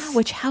glasses. Yeah,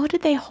 which, how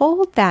did they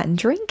hold that and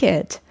drink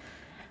it?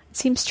 It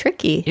seems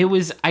tricky. It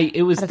was the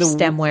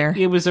stemware.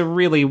 It was a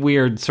really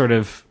weird sort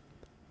of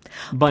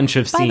bunch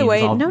of scenes. By the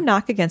way, no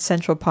knock against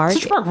Central Park.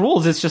 Central Park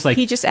rules. It's just like,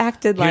 he just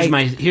acted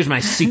here's my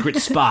secret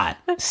spot.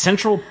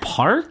 Central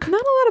Park?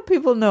 Not a lot of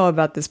people know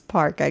about this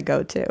park I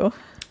go to.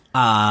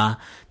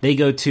 They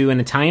go to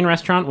an Italian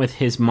restaurant with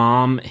his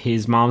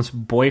mom's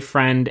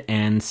boyfriend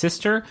and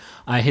sister.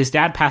 His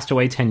dad passed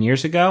away 10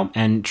 years ago,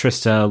 and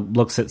Trista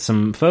looks at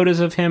some photos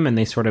of him, and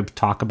they sort of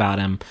talk about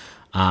him,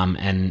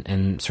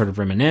 and sort of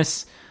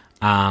reminisce.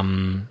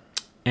 And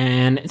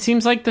it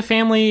seems like the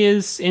family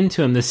is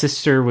into him. The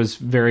sister was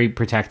very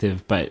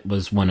protective, but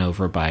was won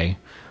over by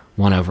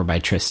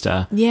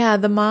Trista. Yeah,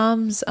 the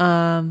mom's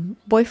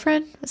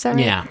boyfriend, is that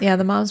right? Yeah,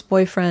 the mom's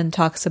boyfriend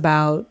talks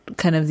about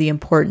kind of the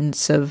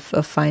importance of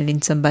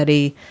finding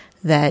somebody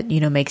that,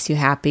 you know, makes you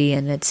happy,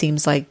 and it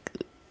seems like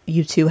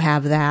you two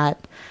have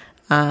that.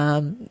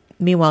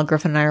 Meanwhile,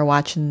 Griffin and I are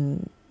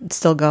watching,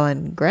 still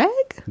going, Greg?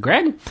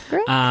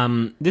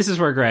 This is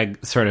where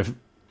Greg sort of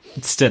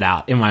stood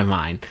out in my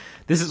mind.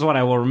 This is what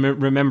I will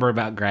remember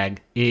about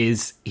Greg,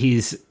 is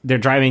they're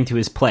driving to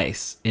his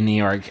place in New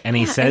York, and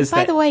he says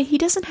by the way, he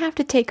doesn't have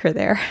to take her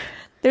there.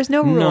 There's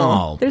no rule.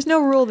 No. There's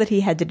no rule that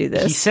he had to do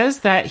this. He says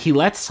that he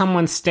let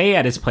someone stay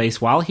at his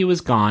place while he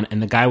was gone,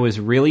 and the guy was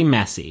really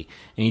messy.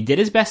 And he did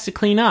his best to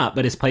clean up,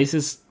 but his place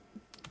is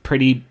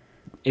pretty...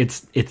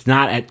 It's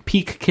not at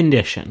peak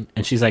condition.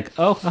 And she's like,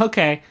 oh,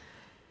 okay.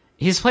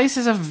 His place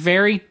is a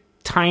very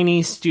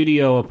tiny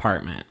studio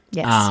apartment.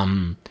 Yes.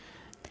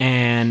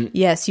 And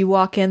yes, you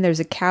walk in, there's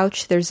a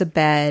couch, there's a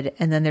bed,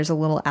 and then there's a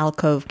little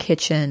alcove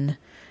kitchen.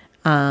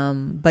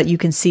 But you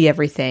can see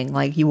everything.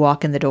 Like, you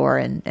walk in the door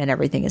and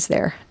everything is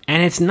there.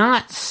 And it's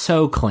not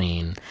so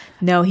clean.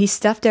 No, he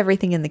stuffed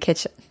everything in the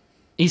kitchen.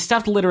 He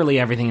stuffed literally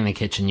everything in the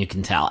kitchen, you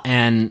can tell.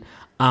 And,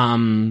 I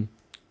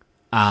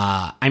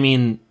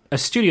mean, a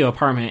studio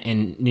apartment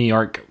in New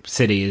York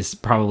City is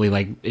probably,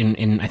 like,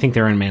 in I think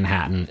they're in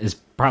Manhattan, is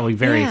probably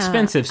very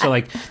expensive. So,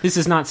 like, this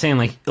is not saying,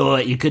 like, oh,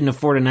 you couldn't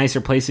afford a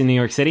nicer place in New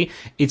York City.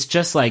 It's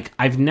just, like,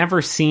 I've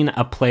never seen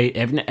a place...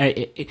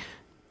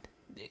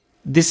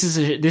 This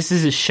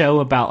is a show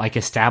about, like,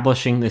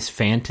 establishing this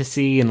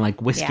fantasy and,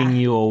 like, whisking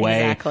you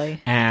away.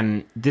 Exactly.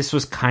 And this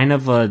was kind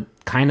of a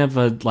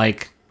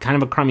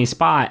crummy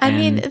spot. I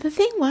mean, the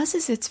thing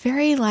is it's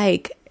very,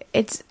 like...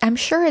 I'm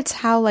sure it's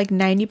how, like,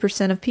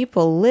 90% of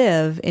people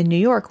live in New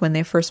York when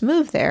they first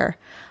move there.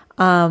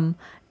 And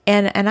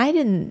I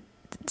didn't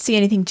see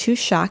anything too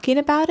shocking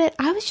about it.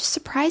 I was just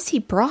surprised he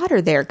brought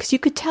her there, because you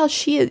could tell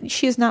she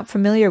is not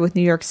familiar with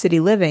New York City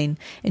living,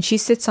 and she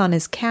sits on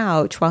his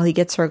couch while he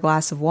gets her a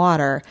glass of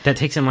water. That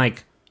takes him,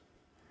 like,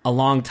 a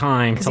long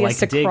time to, like,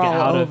 dig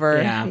out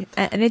over. Yeah.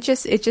 And it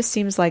just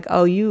seems like,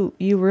 oh, you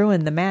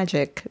ruined the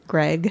magic,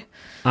 Greg.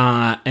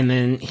 And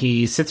then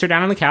he sits her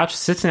down on the couch,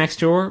 sits next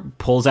to her,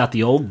 pulls out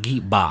the old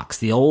Geet box,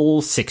 the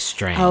old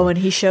 6-string. Oh, and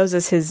he shows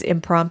us his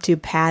impromptu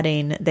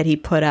padding that he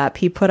put up.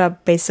 He put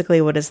up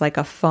basically what is like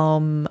a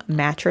foam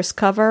mattress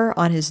cover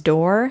on his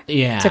door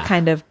to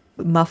kind of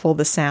muffle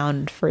the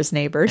sound for his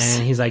neighbors.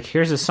 And he's like,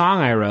 here's a song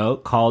I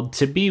wrote called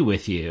To Be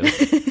With You.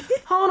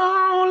 Hold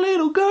on,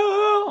 little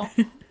girl.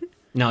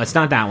 No, it's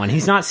not that one.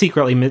 He's not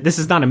secretly... This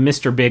is not a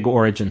Mr. Big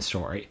origin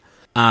story.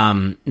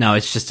 No,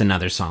 it's just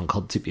another song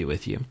called To Be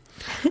With You.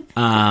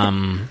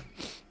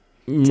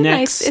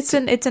 It's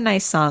a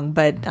nice song,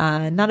 but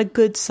not a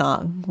good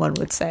song, one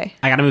would say.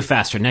 I gotta move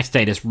faster. Next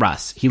date is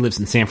Russ. He lives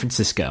in San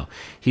Francisco.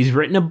 He's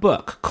written a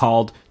book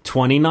called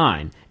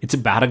 29. It's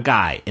about a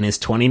guy in his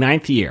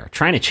 29th year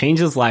trying to change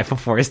his life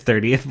before his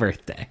 30th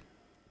birthday.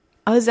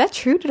 Oh, is that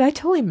true? Did I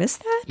totally miss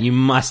that? You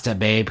must have,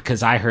 babe,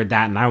 because I heard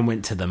that and I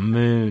went to the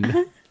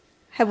moon.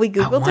 Have we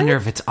Googled it? I wonder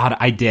if it's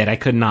I did. I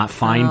could not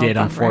find it,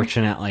 bummer.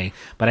 Unfortunately.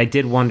 But I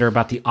did wonder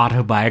about the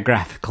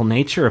autobiographical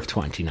nature of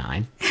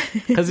 29.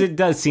 Because it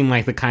does seem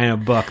like the kind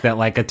of book that,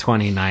 like, a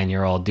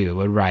 29-year-old dude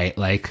would write,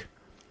 like...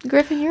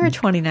 Griffin, you're a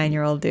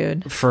 29-year-old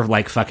dude. For,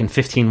 like, fucking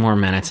 15 more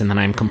minutes, and then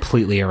I'm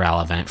completely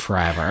irrelevant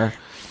forever.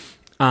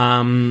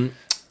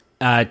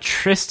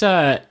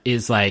 Trista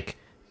is, like,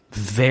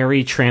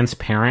 very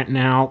transparent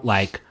now.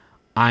 Like,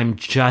 I'm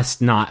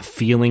just not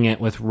feeling it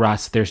with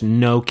Russ. There's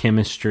no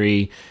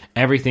chemistry.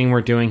 Everything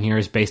we're doing here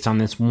is based on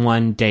this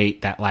one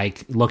date that,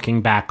 like,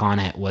 looking back on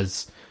it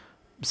was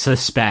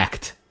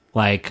suspect.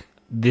 Like,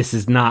 this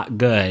is not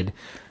good.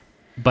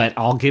 But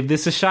I'll give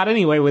this a shot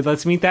anyway with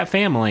Let's Meet That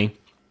Family.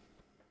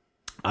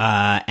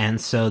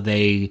 And so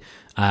they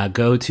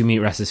go to meet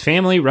Russ's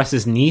family.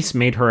 Russ's niece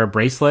made her a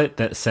bracelet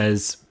that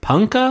says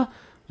Punka,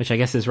 which I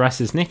guess is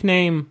Russ's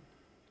nickname.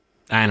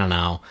 I don't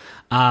know.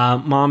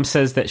 Mom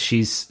says that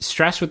she's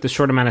stressed with the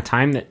short amount of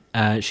time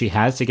that she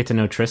has to get to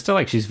know Trista.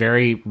 Like, she's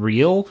very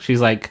real. She's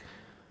like,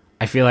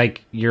 I feel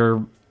like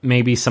you're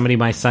maybe somebody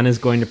my son is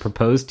going to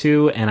propose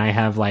to, and I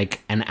have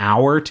like an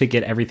hour to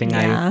get everything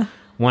I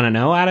want to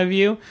know out of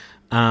you.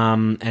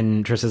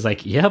 And Trista's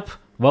like, yep,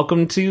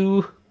 welcome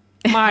to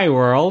my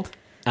world.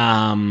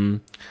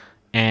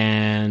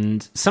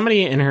 And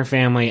somebody in her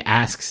family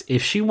asks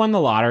if she won the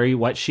lottery,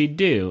 what she'd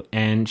do.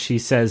 And she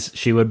says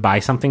she would buy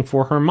something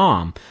for her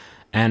mom.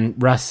 And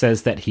Russ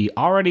says that he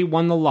already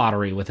won the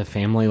lottery with a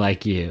family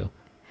like you.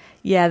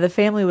 Yeah, the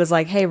family was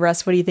like, hey,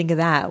 Russ, what do you think of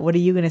that? What are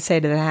you going to say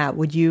to that?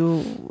 Would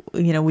you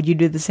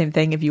do the same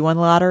thing if you won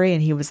the lottery?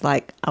 And he was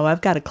like, oh,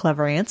 I've got a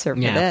clever answer for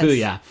this.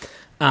 Booyah.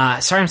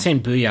 Sorry I'm saying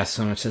booyah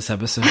so much this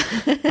episode.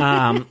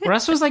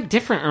 Russ was, like,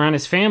 different around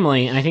his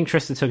family, and I think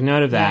Trista took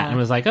note of that and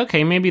was like,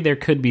 okay, maybe there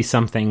could be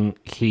something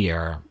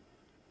here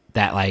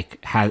that,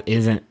 like,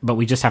 isn't, but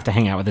we just have to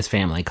hang out with his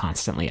family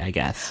constantly, I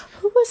guess.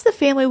 Who was the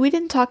family? We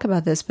didn't talk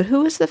about this, but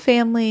who was the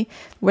family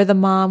where the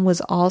mom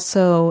was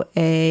also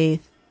a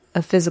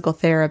physical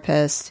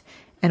therapist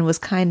and was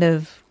kind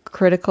of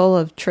critical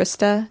of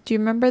Trista? Do you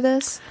remember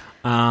this?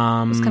 It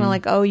was kind of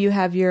like, oh, you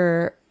have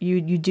you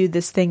do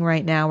this thing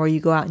right now where you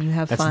go out and you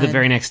have fun. That's the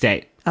very next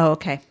date. Oh,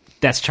 okay.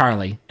 That's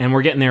Charlie, and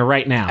we're getting there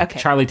right now. Okay.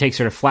 Charlie takes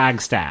her to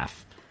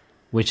Flagstaff,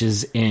 which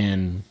is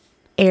in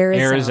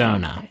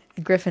Arizona.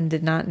 Griffin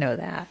did not know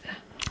that.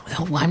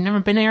 Oh, I've never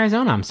been to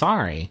Arizona. I'm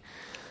sorry.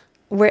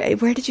 Where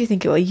did you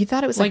think it was? You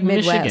thought it was like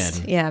Midwest.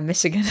 Michigan. Yeah,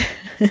 Michigan.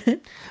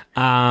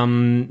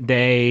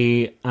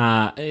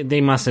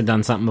 They must have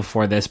done something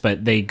before this,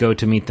 but they go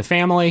to meet the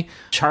family.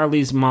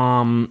 Charlie's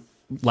mom,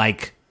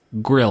 like,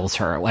 grills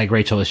her, like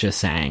Rachel was just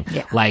saying.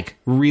 Yeah. Like,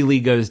 really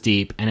goes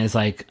deep and is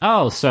like,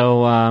 oh,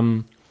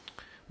 so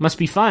must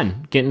be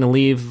fun getting to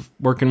leave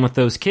working with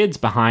those kids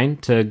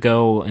behind to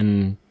go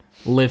and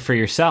live for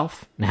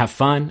yourself and have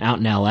fun out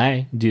in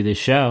LA, do this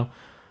show.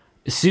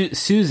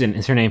 Susan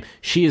is her name.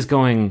 She is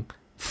going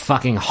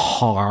fucking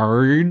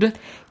hard.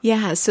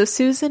 Yeah, so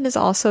Susan is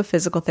also a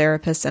physical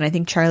therapist, and I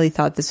think Charlie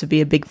thought this would be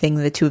a big thing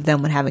the two of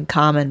them would have in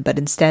common, but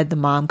instead the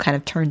mom kind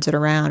of turns it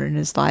around and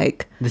is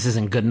like, this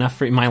isn't good enough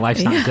for you. My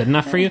life's not good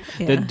enough for you.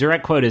 Yeah. The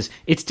direct quote is,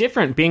 it's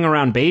different being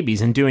around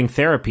babies and doing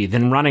therapy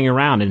than running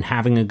around and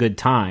having a good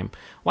time.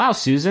 Wow,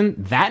 Susan,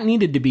 that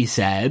needed to be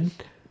said.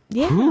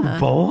 yeah. Ooh,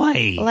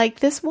 boy. Like,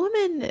 this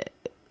woman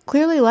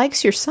clearly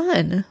likes your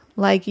son.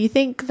 Like, you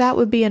think that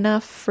would be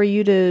enough for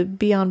you to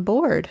be on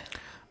board?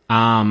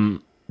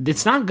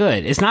 It's not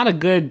good. It's not a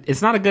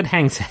good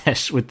hang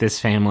sesh with this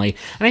family.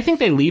 And I think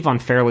they leave on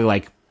fairly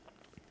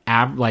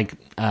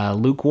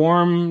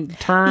lukewarm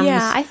terms.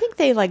 Yeah, I think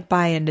they like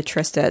buy into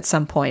Trista at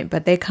some point,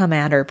 but they come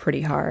at her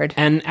pretty hard.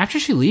 And after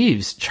she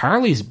leaves,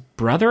 Charlie's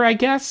brother, I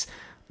guess,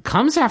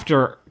 comes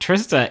after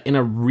Trista in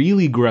a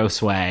really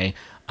gross way.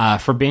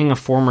 For being a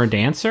former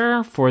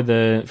dancer for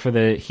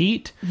the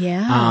Heat.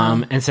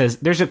 Yeah. And says,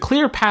 there's a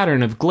clear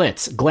pattern of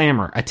glitz,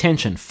 glamour,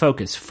 attention,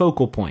 focus,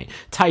 focal point,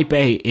 type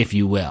A, if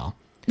you will.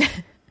 I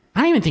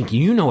don't even think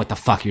you know what the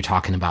fuck you're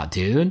talking about,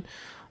 dude.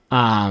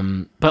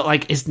 But,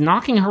 like, is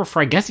knocking her for,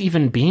 I guess,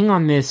 even being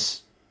on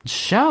this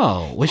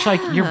show, which,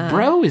 like, your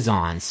bro is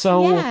on.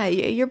 So yeah,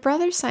 your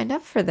brother signed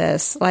up for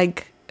this.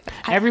 Like,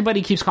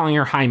 everybody keeps calling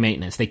her high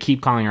maintenance. They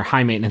keep calling her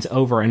high maintenance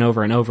over and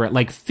over and over,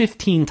 like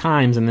 15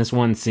 times in this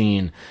one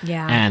scene.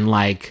 Yeah. And,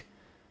 like,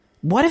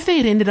 what if they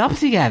had ended up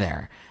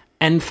together?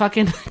 And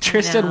fucking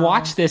Trista had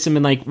watched this and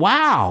been like,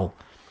 wow,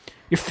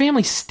 your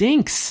family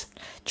stinks.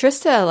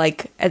 Trista,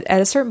 like,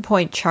 at a certain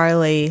point,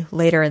 Charlie,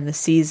 later in the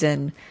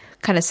season,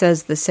 kind of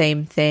says the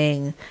same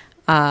thing,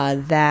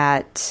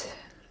 that,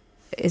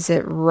 is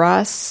it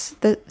Russ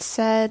that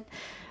said?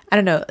 I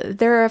don't know.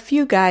 There are a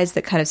few guys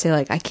that kind of say,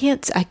 like, I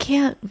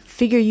can't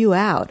figure you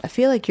out. I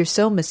feel like you're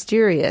so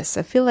mysterious.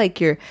 I feel like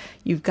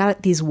you've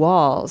got these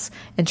walls.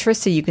 And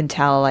Trista, you can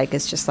tell, like,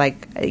 it's just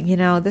like, you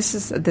know,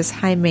 this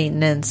high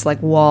maintenance,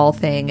 like, wall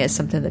thing is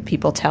something that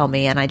people tell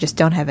me, and I just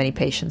don't have any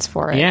patience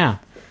for it. Yeah.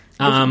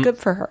 Good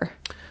for her.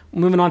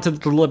 Moving on to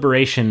the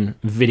Liberation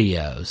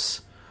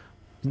videos.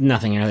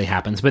 Nothing really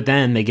happens, but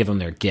then they give them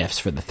their gifts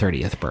for the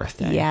 30th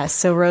birthday. Yeah,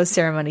 so rose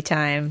ceremony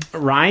time.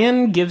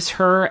 Ryan gives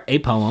her a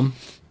poem.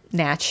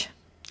 Natch.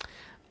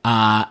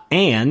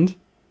 And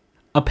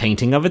a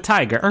painting of a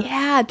tiger.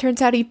 Yeah, it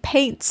turns out he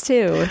paints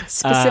too,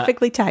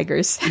 specifically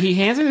tigers. He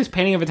hands her this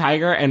painting of a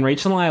tiger, and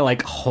Rachel and I,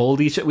 like, hold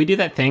each... We do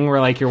that thing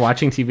where, like, you're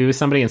watching TV with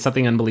somebody and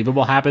something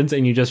unbelievable happens,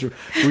 and you just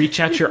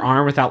reach out your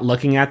arm without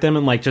looking at them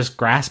and, like, just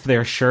grasp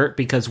their shirt,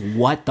 because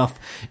what the...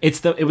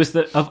 It was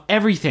of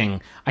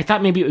everything. I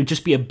thought maybe it would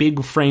just be a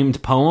big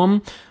framed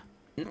poem.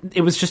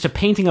 It was just a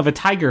painting of a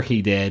tiger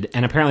he did,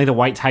 and apparently the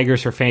white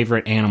tiger's her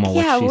favorite animal,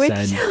 which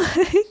she said.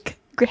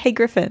 Hey,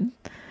 Griffin,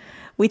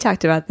 we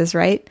talked about this,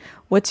 right?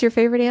 What's your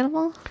favorite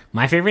animal?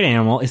 My favorite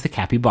animal is the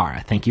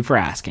capybara. Thank you for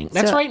asking.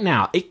 That's right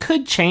now. It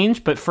could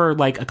change, but for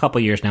like a couple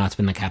years now, it's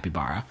been the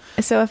capybara.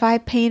 So if I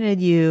painted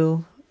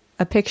you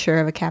a picture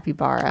of a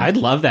capybara... I'd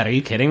love that. Are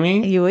you kidding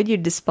me? You would?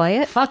 You'd display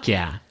it? Fuck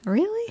yeah.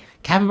 Really?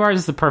 Capybara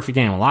is the perfect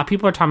animal. A lot of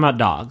people are talking about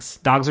dogs.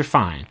 Dogs are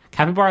fine.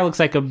 Capybara looks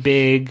like a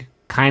big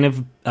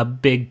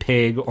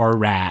pig or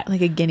rat.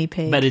 Like a guinea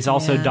pig. But it's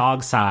also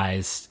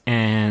dog-sized,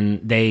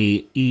 and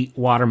they eat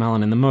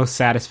watermelon in the most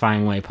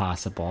satisfying way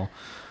possible.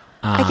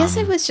 I guess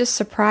I was just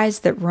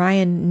surprised that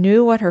Ryan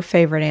knew what her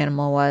favorite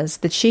animal was,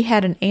 that she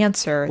had an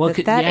answer,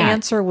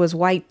 answer was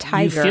white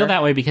tiger. You feel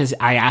that way because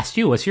I asked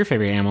you, what's your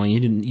favorite animal?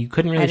 And you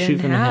couldn't really shoot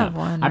from the hip.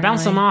 I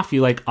bounced them off.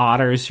 You like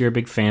otters, you're a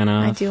big fan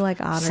of. I do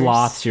like otters.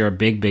 Sloths, you're a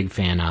big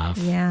fan of.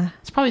 Yeah.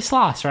 It's probably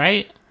sloths,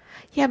 right?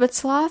 Yeah, but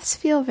sloths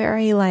feel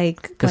very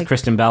like... Because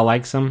Kristen Bell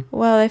likes them?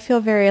 Well, they feel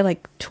very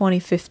like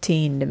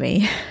 2015 to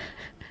me.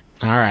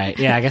 All right.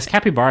 Yeah, I guess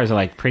capybaras are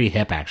like pretty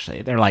hip,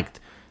 actually.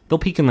 They'll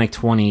peak in like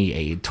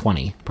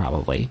 2020,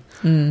 probably.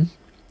 Mm.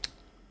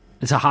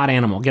 It's a hot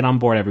animal. Get on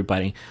board,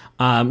 everybody.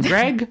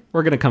 Greg,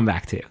 we're going to come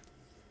back to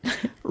you.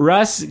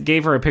 Russ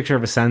gave her a picture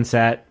of a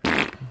sunset.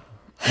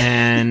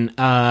 And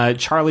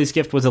Charlie's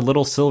gift was a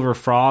little silver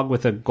frog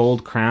with a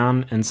gold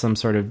crown and some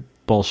sort of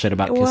bullshit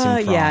about kissing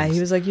frogs. Yeah, he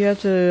was like,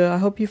 I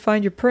hope you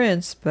find your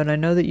prince, but I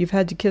know that you've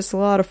had to kiss a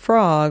lot of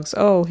frogs.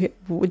 Oh,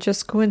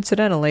 just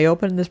coincidentally,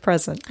 open this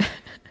present.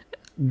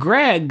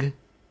 Greg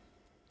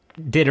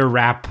did a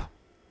rap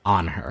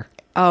on her.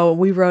 Oh,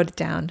 we wrote it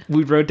down.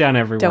 We wrote down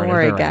every word. Don't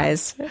worry,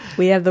 guys.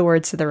 We have the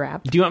words to the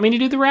rap. Do you want me to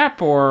do the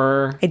rap,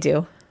 or... I do.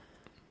 I'm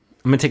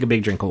going to take a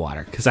big drink of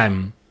water, because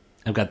I've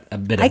got a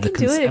bit of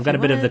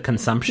the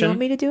consumption. You want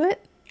me to do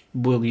it?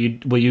 Will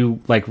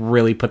you like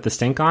really put the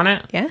stink on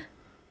it? Yeah.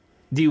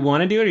 Do you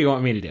want to do it, or you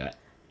want me to do it?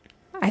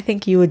 I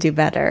think you would do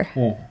better.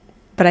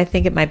 But I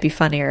think it might be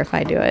funnier if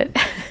I do it.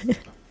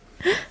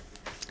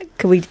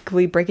 Could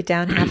we break it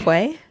down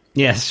halfway?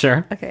 Yes,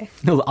 sure. Okay.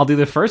 I'll do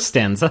the first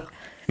stanza.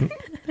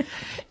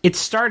 It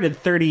started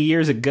 30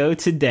 years ago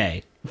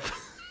today.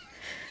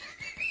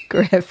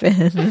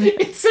 Griffin.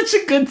 It's such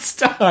a good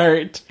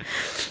start.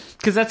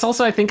 Because that's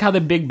also, I think, how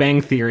the Big Bang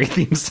Theory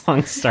theme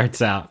song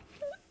starts out.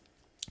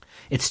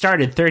 It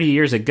started 30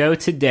 years ago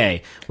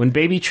today when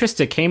baby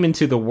Trista came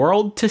into the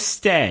world to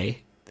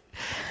stay.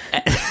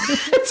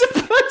 It's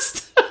supposed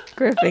to...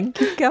 Griffin,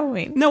 keep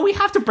going. No, we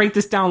have to break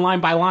this down line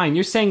by line.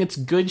 You're saying it's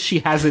good she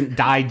hasn't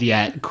died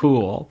yet.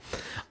 Cool.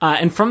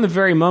 And from the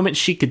very moment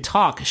she could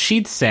talk,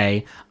 she'd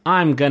say,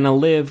 I'm gonna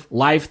live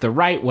life the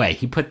right way.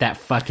 He put that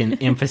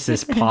fucking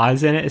emphasis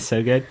pause in it. It's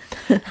so good.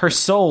 Her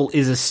soul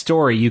is a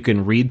story you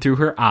can read through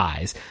her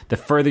eyes. The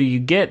further you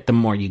get, the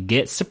more you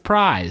get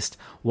surprised.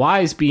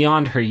 Wise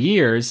beyond her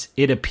years,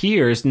 it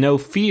appears no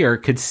fear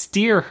could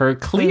steer her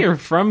clear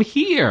from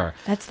here.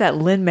 That's that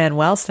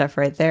Lin-Manuel stuff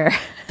right there.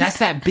 That's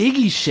that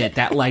Biggie shit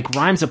that like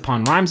rhymes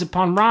upon rhymes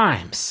upon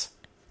rhymes.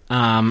 All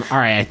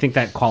right, I think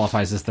that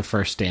qualifies as the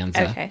first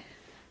stanza. Okay.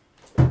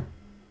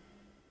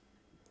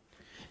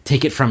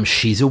 Take it from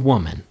She's a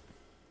Woman.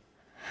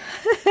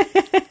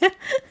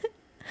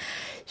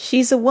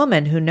 She's a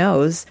woman who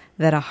knows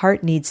that a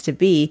heart needs to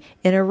be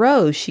in a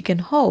rose she can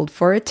hold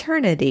for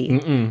eternity.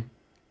 Mm-mm.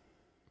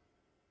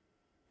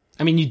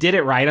 I mean, you did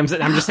it right. I'm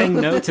just saying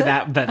no to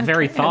that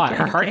very thought.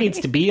 Her heart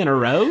needs to be in a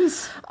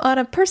rose? On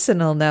a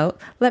personal note,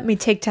 let me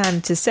take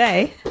time to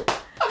say...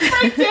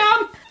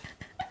 Breakdown!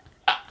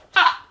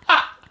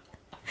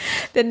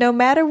 that no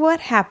matter what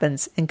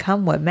happens and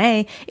come what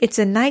may, it's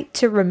a night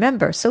to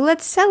remember. So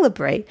let's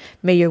celebrate.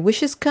 May your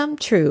wishes come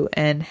true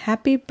and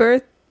happy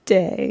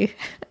birthday.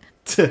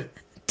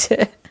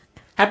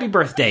 Happy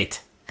birthday.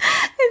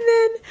 And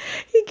then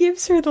he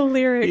gives her the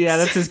lyrics. Yeah,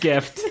 that's his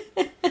gift.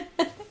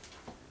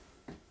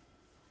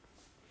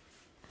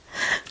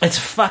 It's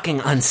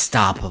fucking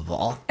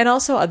unstoppable. And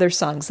also other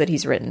songs that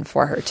he's written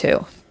for her,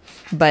 too.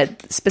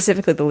 But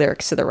specifically the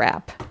lyrics to the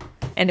rap.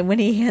 And when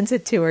he hands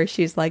it to her,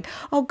 she's like,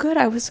 oh, good,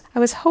 I was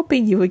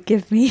hoping you would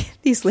give me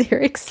these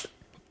lyrics.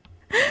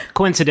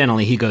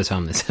 Coincidentally, he goes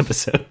home this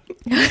episode.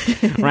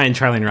 Ryan,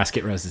 Charlie, and Russ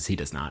get roses. He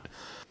does not.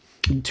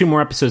 2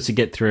 more episodes to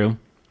get through.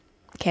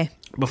 Okay.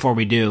 Before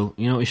we do,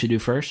 you know what we should do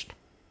first?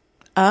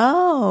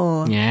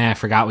 Oh. Yeah, I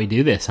forgot we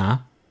do this, huh?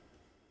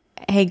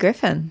 Hey,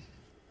 Griffin.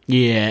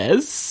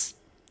 Yes?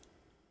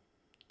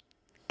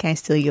 Can I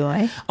steal you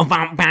away? Oh.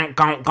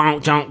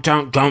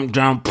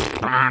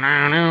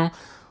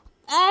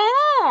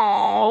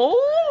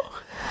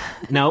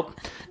 Nope.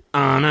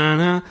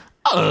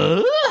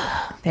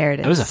 There it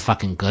is. That was a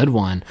fucking good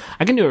one.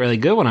 I can do it really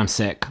good when I'm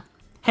sick.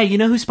 Hey, you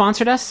know who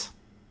sponsored us?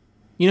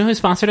 You know who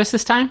sponsored us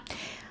this time?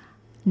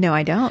 No,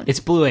 I don't. It's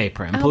Blue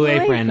Apron. Blue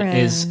Apron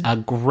is a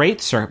great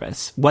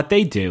service. What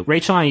they do,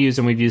 Rachel and I use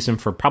them. We've used them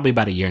for probably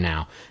about a year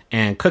now.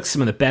 And cook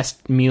some of the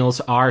best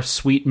meals our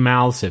sweet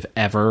mouths have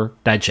ever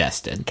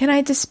digested. Can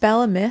I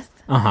dispel a myth?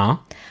 Uh-huh.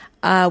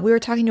 We were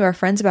talking to our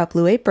friends about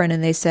Blue Apron,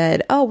 and they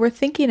said, oh, we're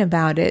thinking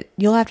about it.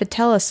 You'll have to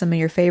tell us some of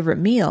your favorite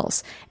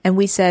meals. And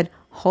we said,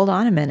 hold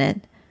on a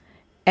minute.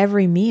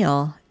 Every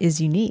meal is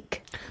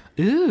unique.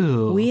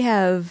 Ooh. We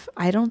have,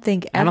 I don't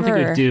think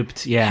we've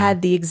duped,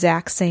 had the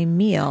exact same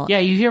meal. Yeah,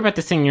 you hear about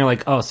this thing and you're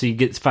like, oh, so you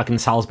get fucking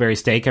Salisbury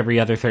steak every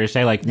other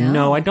Thursday? Like,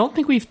 no, I don't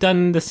think we've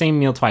done the same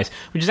meal twice,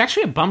 which is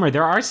actually a bummer.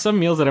 There are some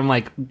meals that I'm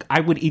like,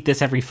 I would eat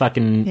this every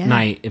fucking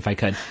night if I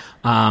could.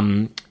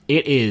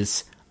 It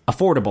is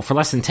affordable for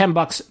less than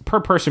 $10 per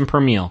person per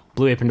meal.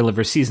 Blue Apron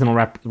delivers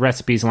seasonal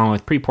recipes along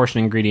with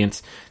pre-portioned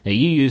ingredients that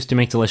you use to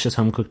make delicious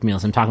home-cooked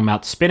meals. I'm talking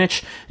about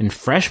spinach and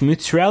fresh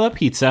mozzarella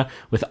pizza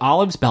with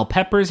olives, bell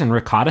peppers, and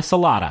ricotta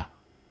salata.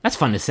 That's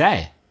fun to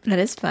say. That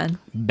is fun.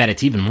 Bet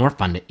it's even more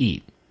fun to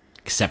eat,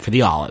 except for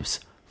the olives.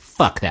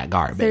 Fuck that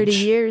garbage. 30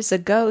 years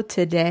ago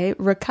today,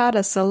 ricotta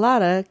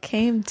salata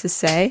came to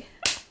say...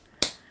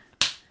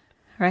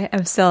 Right?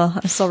 I'm still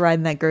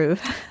riding that groove.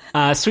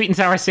 Sweet and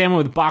sour salmon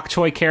with bok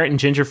choy, carrot, and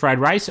ginger fried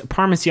rice.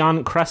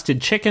 Parmesan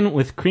crusted chicken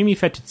with creamy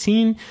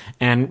fettuccine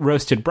and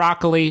roasted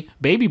broccoli,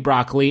 baby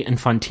broccoli, and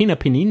fontina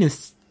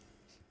paninis.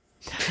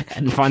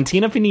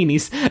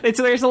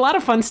 There's a lot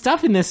of fun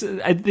stuff in this.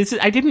 I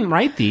didn't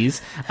write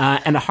these.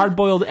 And a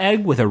hard-boiled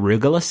egg with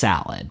arugula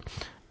salad.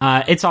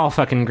 It's all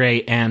fucking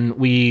great, and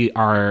we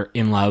are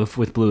in love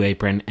with Blue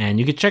Apron, and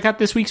you can check out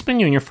this week's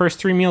menu and your first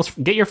 3 meals.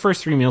 Get your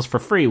first 3 meals for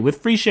free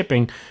with free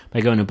shipping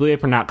by going to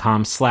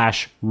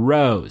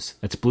blueapron.com/rose.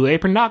 That's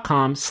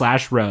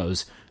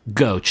blueapron.com/rose.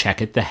 Go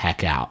check it the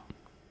heck out.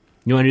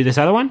 You want to do this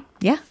other one?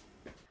 Yeah.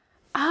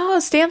 Oh,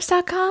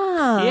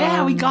 Stamps.com.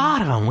 Yeah, we got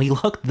them. We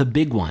hooked the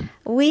big one.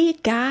 We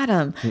got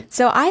them.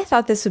 So I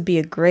thought this would be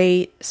a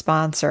great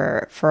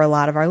sponsor for a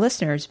lot of our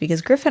listeners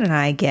because Griffin and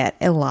I get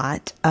a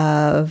lot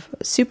of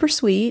super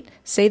sweet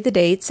save the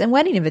dates and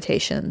wedding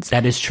invitations.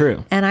 That is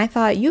true. And I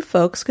thought you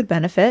folks could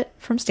benefit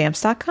from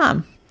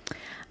Stamps.com.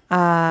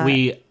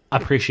 We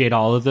appreciate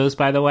all of those,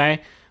 by the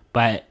way,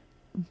 but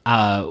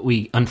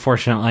we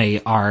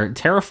unfortunately are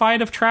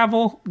terrified of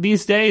travel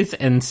these days,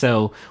 and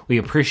so we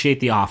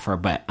appreciate the offer,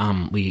 but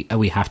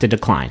we have to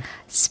decline.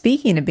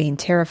 Speaking of being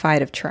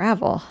terrified of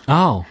travel,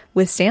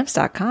 with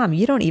Stamps.com,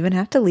 you don't even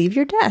have to leave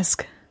your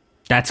desk.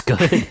 That's good.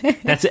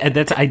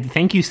 I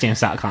thank you,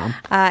 Stamps.com.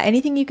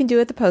 Anything you can do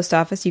at the post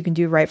office, you can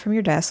do right from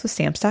your desk with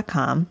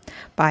Stamps.com.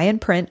 Buy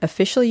and print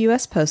official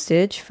U.S.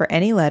 postage for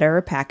any letter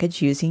or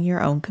package using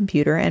your own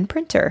computer and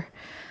printer.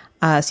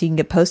 So you can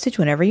get postage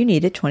whenever you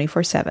need it,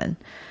 24/7.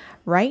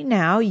 Right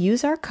now,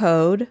 use our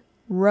code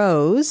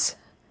ROSE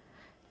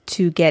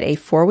to get a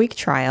 4-week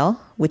trial,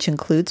 which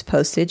includes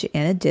postage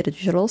and a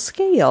digital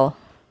scale.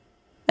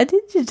 A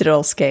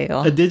digital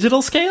scale. A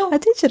digital scale? A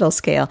digital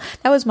scale.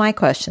 That was my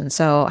question.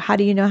 So how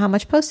do you know how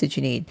much postage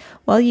you need?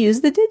 Well,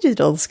 use the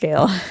digital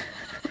scale.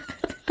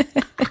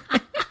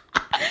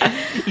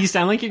 You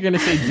sound like you're going to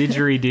say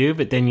didgeridoo,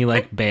 but then you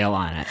bail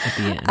on it at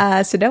the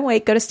end. So don't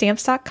wait. Go to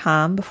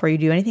Stamps.com before you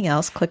do anything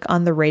else. Click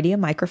on the radio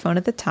microphone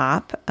at the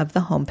top of the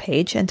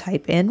homepage and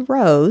type in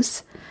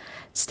ROSE.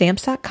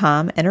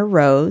 Stamps.com, enter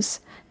ROSE.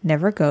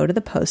 Never go to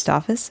the post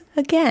office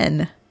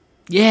again.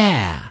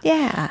 Yeah.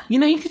 Yeah.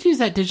 You could use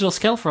that digital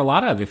scale for a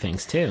lot of other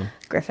things, too.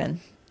 Griffin.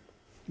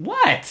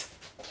 What?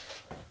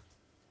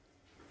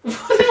 What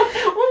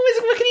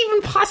could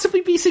even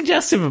possibly be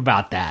suggestive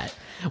about that?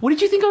 What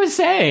did you think I was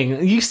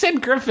saying? You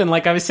said Griffin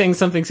like I was saying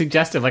something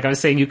suggestive, like I was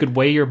saying you could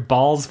weigh your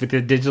balls with a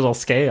digital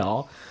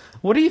scale.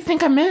 What do you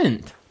think I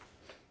meant?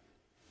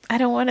 I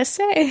don't want to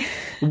say.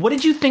 What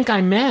did you think I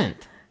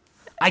meant?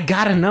 I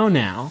gotta know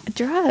now.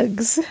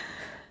 Drugs.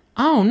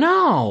 Oh,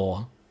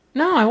 no.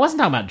 No, I wasn't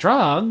talking about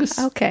drugs.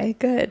 Okay,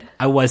 good.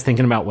 I was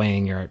thinking about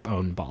weighing your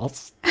own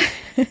balls.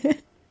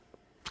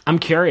 I'm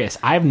curious.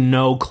 I have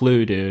no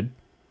clue, dude.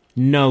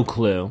 No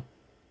clue.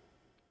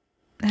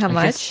 How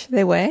much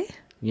they weigh?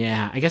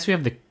 Yeah, I guess we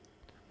have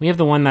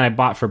the one that I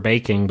bought for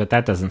baking, but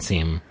that doesn't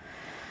seem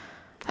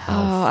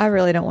healthy. Oh, I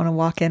really don't want to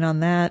walk in on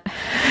that.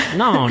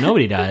 No,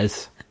 nobody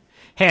does.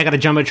 Hey, I got a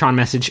Jumbotron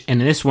message, and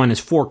this one is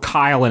for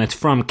Kyle, and it's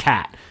from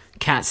Kat.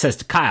 Kat says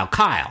to Kyle,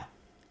 Kyle,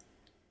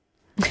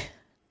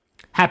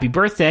 happy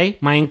birthday,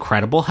 my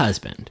incredible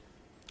husband.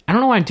 I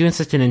don't know why I'm doing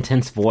such an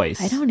intense voice.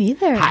 I don't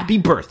either. Happy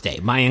birthday,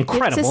 my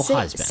incredible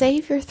husband.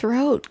 Save your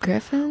throat,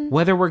 Griffin.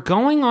 Whether we're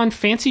going on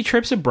fancy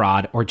trips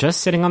abroad or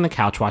just sitting on the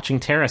couch watching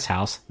Terrace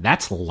House,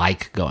 that's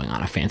like going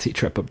on a fancy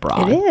trip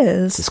abroad. It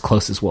is. It's as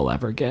close as we'll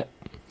ever get.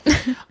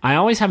 I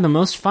always have the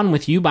most fun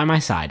with you by my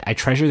side. I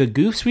treasure the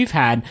goofs we've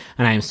had,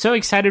 and I am so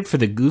excited for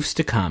the goofs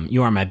to come.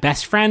 You are my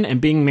best friend,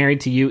 and being married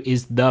to you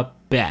is the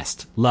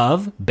best.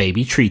 Love,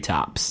 Baby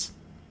Treetops.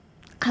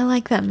 I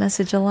like that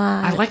message a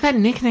lot. I like that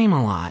nickname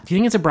a lot. Do you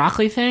think it's a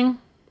broccoli thing?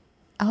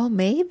 Oh,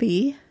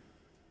 maybe.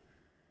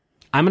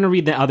 I'm going to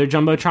read the other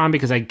Jumbotron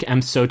because I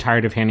am so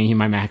tired of handing you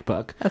my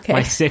MacBook. Okay.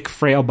 My sick,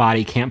 frail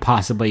body can't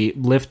possibly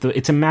lift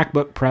it's a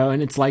MacBook Pro,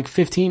 and it's like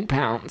 15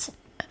 pounds.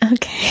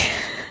 Okay.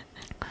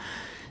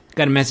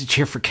 Got a message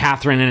here for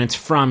Catherine, and it's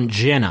from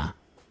Jenna.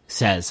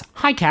 Says,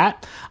 hi,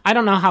 Kat. I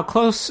don't know how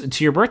close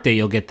to your birthday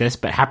you'll get this,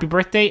 but happy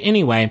birthday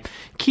anyway.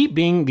 Keep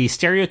being the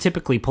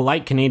stereotypically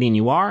polite Canadian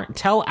you are.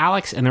 Tell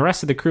Alex and the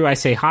rest of the crew I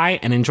say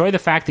hi, and enjoy the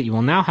fact that you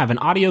will now have an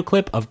audio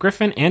clip of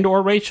Griffin and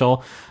or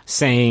Rachel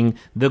saying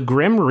the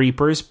Grim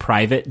Reaper's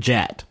private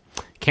jet.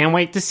 Can't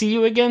wait to see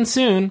you again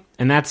soon.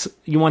 And that's,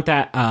 you want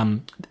that,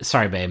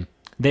 sorry, babe.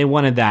 They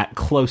wanted that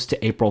close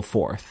to April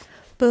 4th.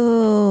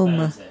 Boom.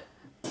 That's it.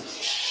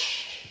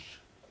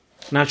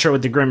 Not sure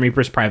what the Grim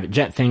Reaper's private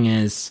jet thing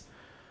is,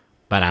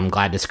 but I'm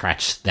glad to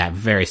scratch that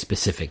very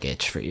specific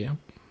itch for you.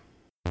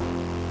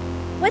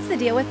 What's the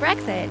deal with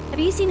Brexit? Have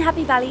you seen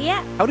Happy Valley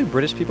yet? How do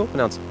British people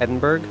pronounce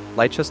Edinburgh,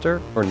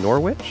 Leicester, or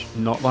Norwich?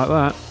 Not like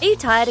that. Are you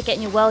tired of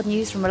getting your world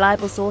news from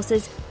reliable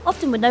sources,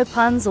 often with no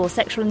puns or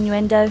sexual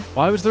innuendo?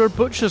 Why was there a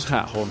butcher's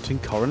hat haunting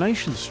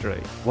Coronation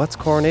Street? What's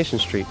Coronation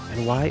Street,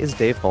 and why is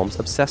Dave Holmes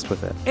obsessed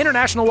with it?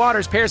 International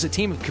Waters pairs a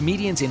team of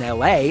comedians in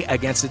LA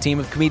against a team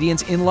of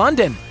comedians in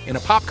London in a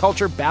pop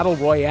culture battle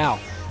royale.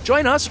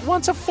 Join us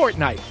once a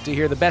fortnight to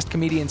hear the best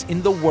comedians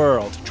in the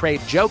world trade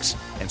jokes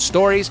and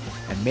stories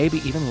and maybe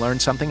even learn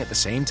something at the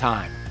same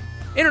time.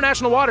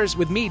 International Waters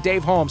with me,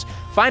 Dave Holmes.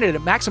 Find it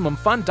at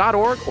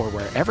MaximumFun.org or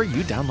wherever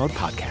you download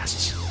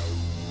podcasts.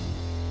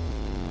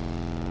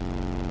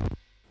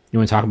 You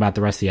want to talk about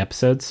the rest of the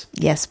episodes?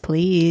 Yes,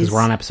 please. Because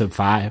we're on episode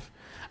 5,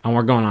 and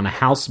we're going on a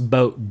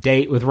houseboat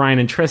date with Ryan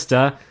and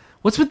Trista.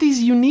 What's with these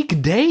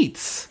unique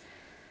dates?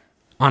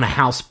 On a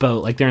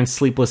houseboat, like they're in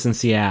Sleepless in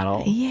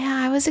Seattle. Yeah,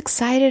 I was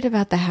excited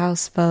about the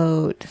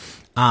houseboat.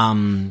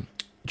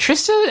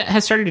 Trista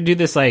has started to do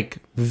this like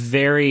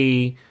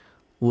very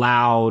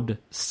loud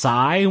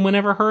sigh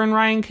whenever her and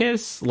Ryan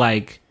kiss.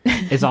 Like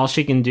it's all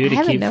she can do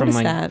to keep from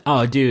like that.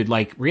 Oh, dude,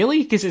 like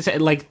really? Because it's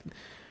like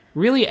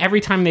really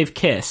every time they've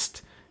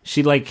kissed,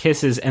 she like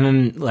kisses and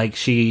then like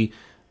she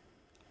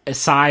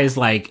sighs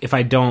like if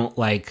I don't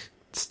like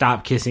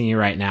stop kissing you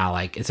right now,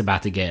 like it's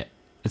about to get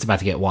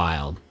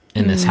wild.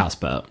 In this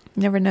houseboat.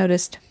 Never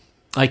noticed.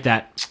 Like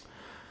that,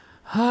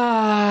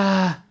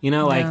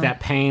 like that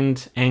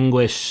pained,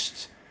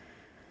 anguished,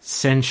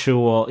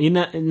 sensual,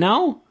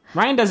 no?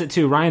 Ryan does it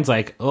too. Ryan's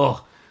like,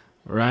 oh,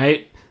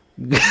 right?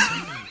 No,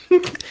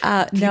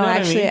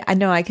 actually, I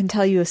know. I can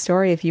tell you a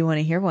story if you want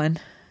to hear one.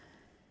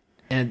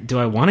 And do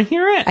I want to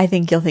hear it? I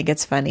think you'll think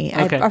it's funny.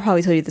 Okay. I've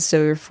probably told you the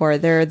story before.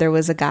 There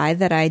was a guy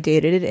that I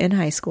dated in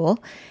high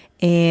school,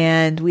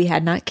 and we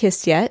had not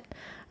kissed yet.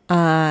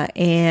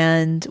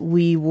 And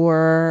we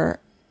were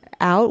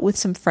out with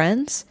some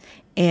friends,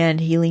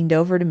 and he leaned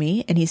over to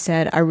me and he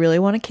said, I really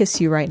want to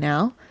kiss you right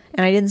now.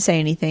 And I didn't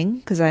say anything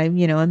because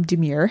I'm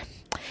demure.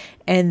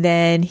 And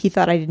then he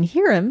thought I didn't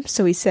hear him.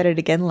 So he said it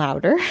again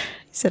louder. He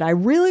said, I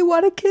really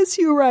want to kiss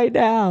you right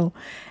now.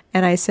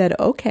 And I said,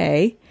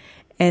 okay.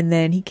 And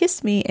then he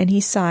kissed me and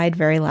he sighed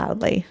very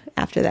loudly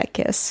after that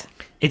kiss.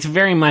 It's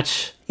very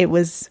much... It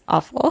was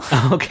awful.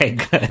 Okay,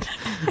 good.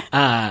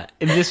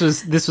 This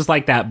was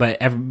like that, but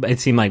it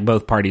seemed like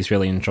both parties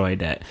really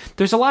enjoyed it.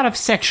 There's a lot of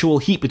sexual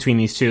heat between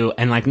these two,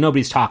 and like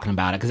nobody's talking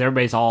about it because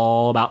everybody's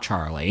all about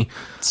Charlie.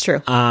 It's true.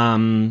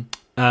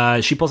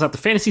 She pulls out the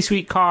fantasy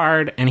suite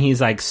card, and he's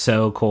like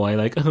so coy,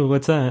 like, "Oh,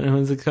 what's that? Oh,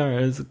 it's a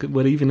card.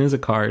 What even is a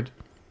card?"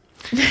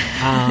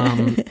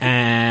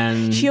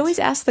 And she always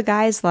asks the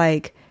guys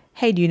like,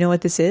 "Hey, do you know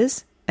what this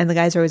is?" And the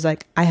guys are always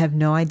like, "I have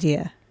no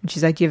idea." And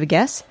she's like, "Do you have a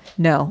guess?"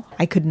 No,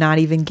 I could not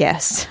even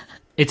guess.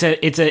 It's a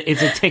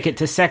ticket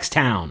to Sex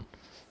Town.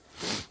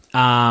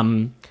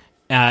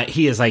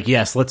 He is like,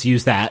 yes, let's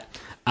use that.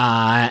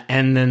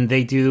 And then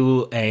they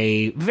do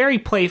a very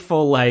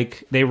playful,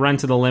 like, they run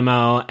to the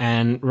limo,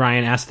 and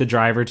Ryan asks the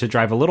driver to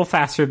drive a little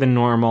faster than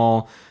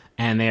normal,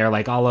 and they are,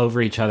 like, all over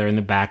each other in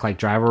the back, like,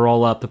 driver,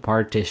 roll up the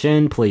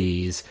partition,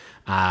 please.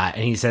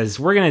 And he says,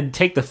 we're going to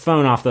take the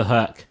phone off the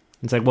hook.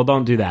 It's like, well,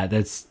 don't do that.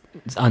 It's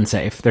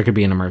unsafe. There could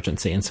be an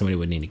emergency, and somebody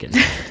would need to get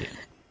in touch with you.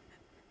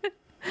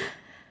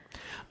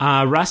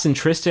 Russ and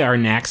Trista are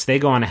next. They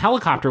go on a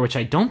helicopter, which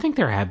I don't think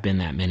there have been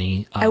that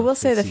many. I will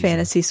say the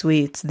fantasy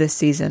suites this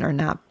season are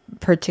not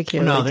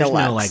particularly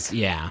deluxe. No, like,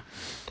 yeah.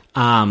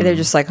 They're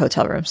just like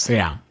hotel rooms.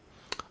 Yeah.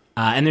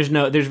 And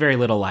there's very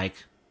little like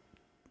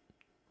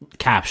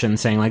caption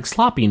saying like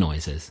sloppy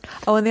noises.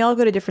 Oh, and they all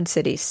go to different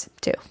cities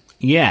too.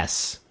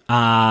 Yes. They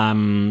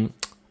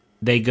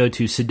go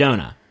to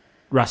Sedona.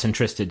 Russ and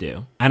Trista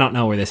do. I don't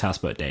know where this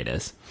houseboat date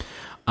is.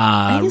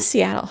 I think it's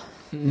Seattle.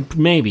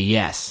 Maybe,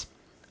 yes.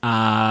 They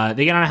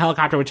get on a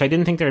helicopter, which I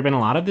didn't think there had been a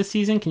lot of this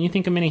season. Can you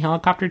think of many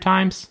helicopter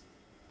times?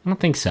 I don't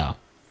think so.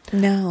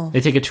 No. They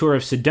take a tour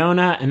of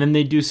Sedona, and then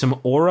they do some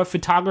aura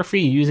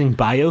photography using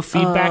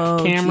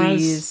biofeedback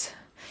cameras. Geez.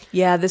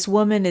 Yeah, this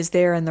woman is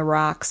there in the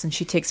rocks, and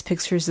she takes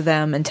pictures of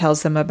them and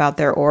tells them about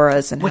their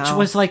auras and which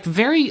was like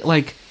very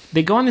like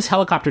they go on this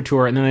helicopter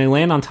tour, and then they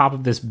land on top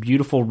of this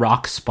beautiful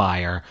rock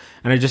spire,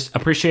 and are just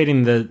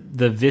appreciating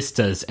the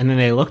vistas. And then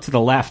they look to the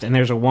left, and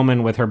there's a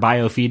woman with her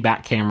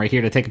biofeedback camera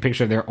here to take a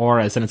picture of their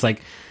auras, and it's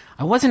like,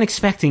 I wasn't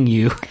expecting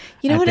you.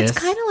 You know what? It's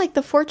kind of like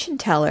the fortune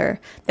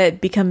teller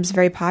that becomes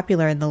very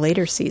popular in the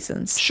later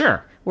seasons.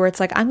 Sure. Where it's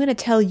like, I'm going to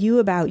tell you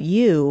about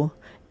you,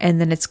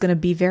 and then it's going to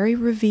be very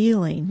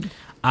revealing.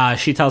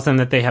 She tells them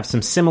that they have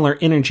some similar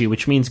energy,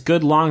 which means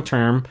good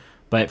long-term,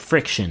 but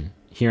friction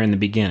here in the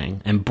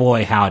beginning. And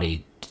boy,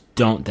 howdy,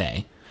 don't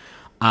they.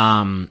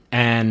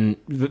 And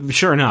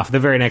sure enough, the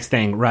very next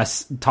thing,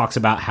 Russ talks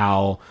about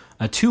how,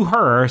 to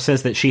her,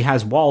 says that she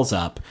has walls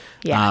up,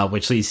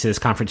 which leads to this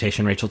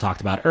confrontation Rachel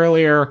talked about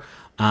earlier.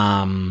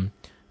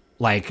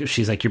 Like,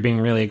 she's like, you're being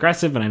really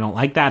aggressive, and I don't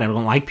like that. I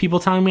don't like people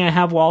telling me I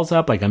have walls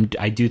up. Like,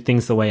 I do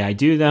things the way I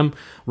do them.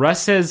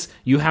 Russ says,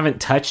 you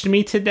haven't touched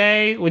me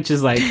today, which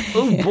is like,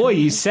 oh boy,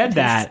 you said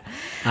that.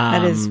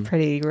 That is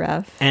pretty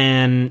rough.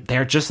 And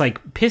they're just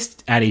like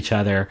pissed at each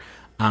other.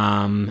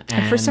 And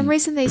for some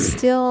reason, they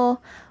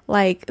still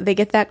like they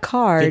get that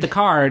card. Get the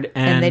card,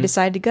 and they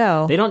decide to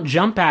go. They don't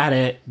jump at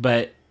it,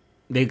 but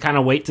they kind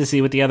of wait to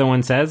see what the other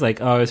one says.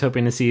 Like, oh, I was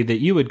hoping to see that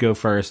you would go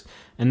first.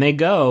 And they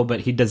go, but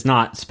he does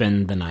not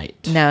spend the night.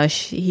 No,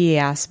 he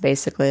asks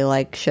basically,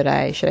 like, should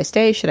I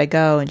stay? Should I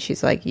go? And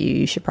she's like,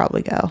 you should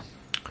probably go.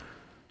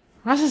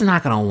 Russ is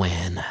not going to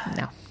win.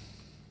 No.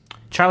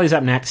 Charlie's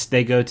up next.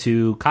 They go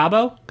to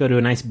Cabo, go to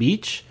a nice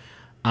beach.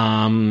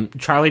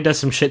 Charlie does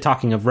some shit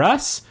talking of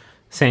Russ,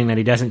 saying that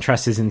he doesn't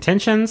trust his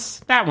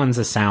intentions. That one's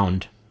a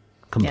sound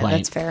complaint. Yeah,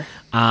 that's fair.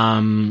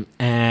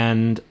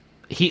 And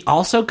he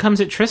also comes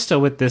at Trista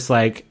with this,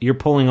 like, you're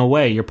pulling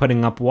away, you're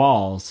putting up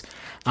walls.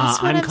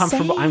 I'm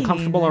comfortable. I'm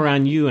comfortable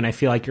around you, and I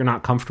feel like you're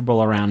not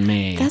comfortable around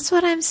me. That's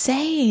what I'm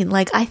saying.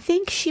 Like, I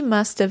think she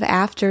must have,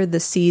 after the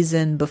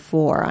season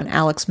before, on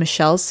Alex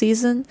Michelle's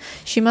season,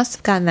 she must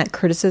have gotten that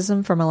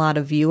criticism from a lot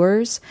of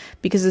viewers,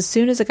 because as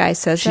soon as a guy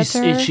says that to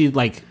her, she's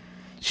like,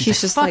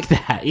 just fuck like,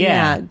 that.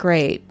 Yeah,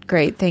 great,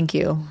 thank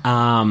you.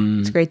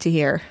 It's great to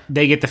hear.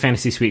 They get the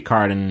fantasy suite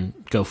card and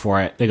go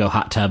for it. They go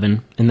hot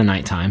tubbing in the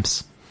night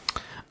times.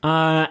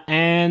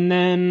 And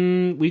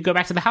then we go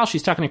back to the house.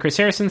 She's talking to Chris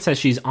Harrison, says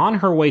she's on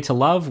her way to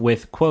love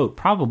with, quote,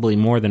 probably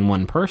more than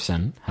one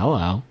person.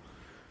 Hello.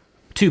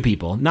 2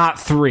 people, not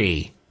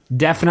 3.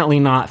 Definitely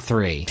not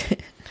 3.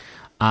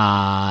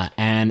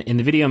 And in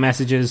the video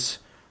messages,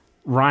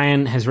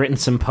 Ryan has written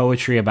some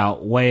poetry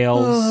about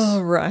whales.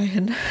 Oh,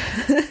 Ryan.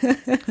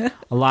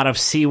 A lot of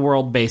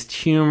SeaWorld-based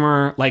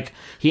humor. Like,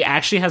 he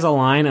actually has a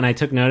line, and I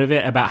took note of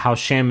it, about how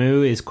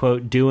Shamu is,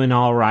 quote, doing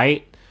all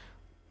right.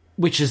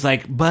 Which is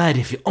like, bud,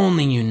 if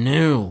only you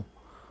knew.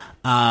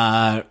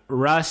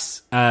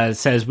 Russ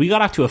says, we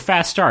got off to a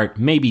fast start,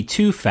 maybe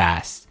too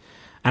fast.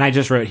 And I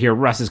just wrote here,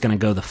 Russ is going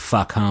to go the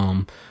fuck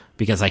home.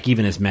 Because, like,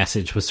 even his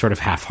message was sort of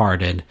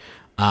half-hearted.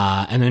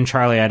 And then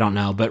Charlie, I don't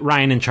know. But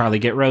Ryan and Charlie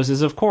get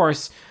roses, of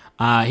course.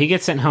 He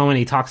gets sent home and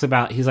he talks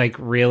about, he's, like,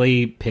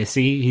 really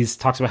pissy. He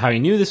talks about how he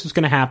knew this was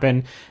going to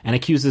happen. And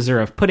accuses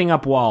her of putting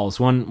up walls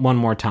one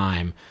more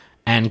time.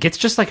 And gets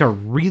just like a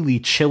really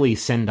chilly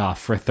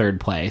send-off for 3rd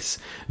place.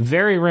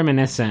 Very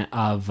reminiscent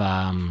of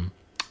the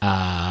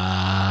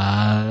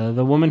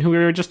woman who we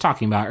were just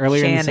talking about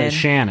earlier in the season,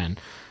 Shannon.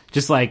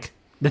 Just like,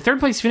 the 3rd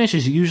place finish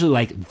is usually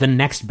like the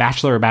next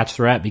Bachelor or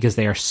Bachelorette because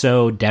they are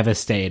so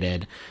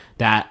devastated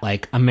that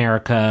like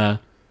America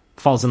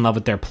falls in love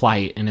with their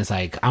plight and is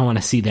like, I want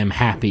to see them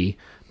happy.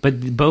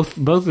 But both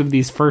of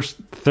these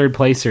first 3rd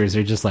placers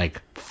are just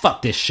like,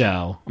 fuck this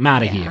show. I'm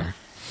out of here.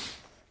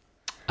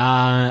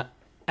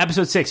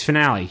 Episode 6,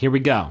 finale. Here we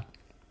go.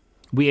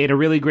 We ate a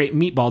really great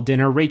meatball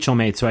dinner Rachel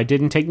made, so I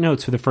didn't take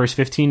notes for the first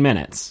 15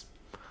 minutes.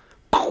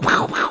 It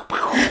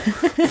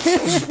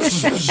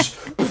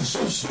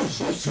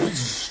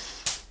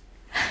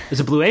was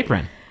a Blue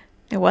Apron.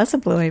 It was a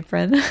Blue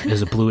Apron. It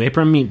was a Blue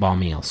Apron meatball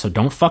meal, so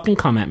don't fucking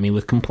come at me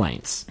with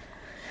complaints.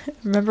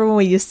 Remember when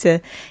we used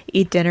to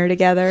eat dinner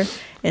together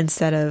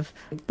instead of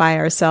by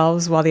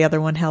ourselves while the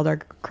other one held our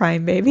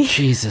crying baby?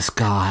 Jesus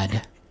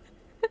God.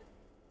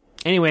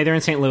 Anyway, they're in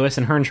St. Louis,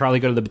 and her and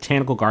Charlie go to the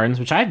Botanical Gardens,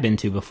 which I've been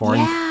to before,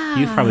 and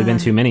you've probably been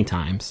to many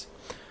times.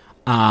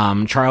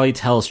 Charlie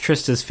tells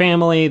Trista's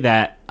family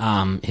that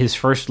his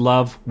first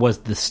love was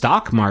the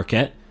stock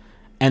market,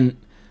 and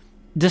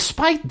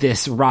despite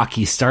this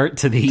rocky start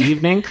to the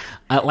evening,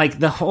 like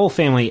the whole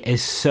family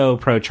is so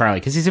pro Charlie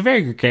because he's a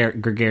very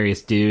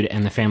gregarious dude,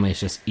 and the family is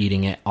just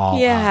eating it all.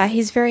 Yeah, up.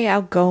 He's very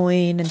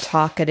outgoing and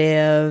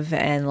talkative,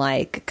 and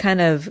like kind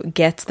of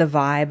gets the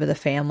vibe of the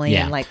family,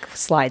 and like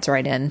slides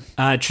right in.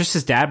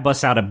 Trista's dad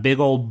busts out a big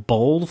old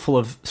bowl full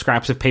of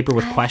scraps of paper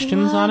with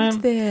questions on him.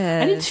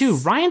 This. I did too.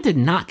 Ryan did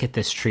not get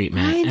this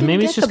treatment, and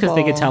maybe it's just because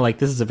they could tell like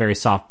this is a very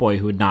soft boy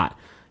who would not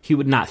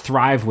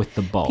thrive with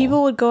the bowl.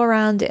 People would go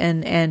around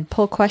and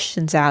pull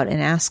questions out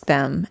and ask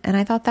them, and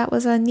I thought that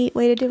was a neat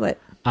way to do it.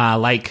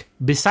 Like,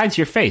 besides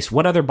your face,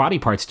 what other body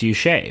parts do you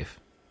shave?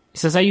 He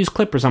says, I use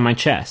clippers on my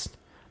chest.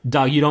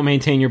 Dog, you don't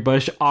maintain your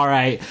bush? All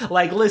right.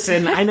 Like,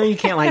 listen, I know you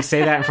can't, like,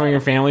 say that in front of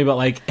your family, but,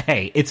 like,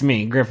 hey, it's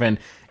me, Griffin.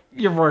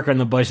 You're working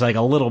the bush, like,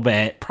 a little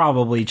bit.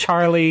 Probably.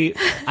 Charlie,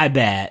 I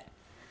bet.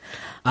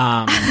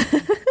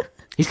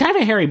 He's kind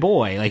of a hairy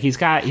boy. Like, he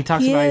talks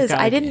about...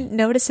 I didn't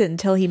notice it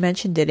until he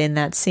mentioned it in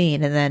that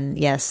scene, and then,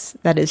 yes,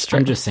 that is true.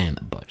 I'm just saying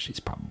the bush, he's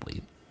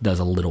probably does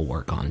a little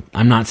work on.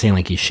 I'm not saying,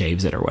 like, he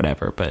shaves it or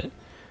whatever, but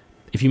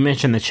if you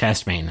mention the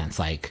chest maintenance,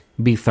 like,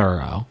 be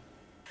thorough.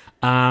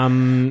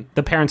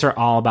 The parents are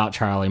all about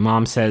Charlie.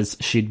 Mom says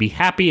she'd be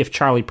happy if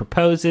Charlie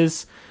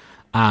proposes.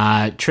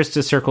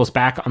 Trista circles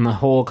back on the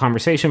whole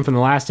conversation from the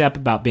last ep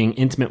about being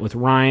intimate with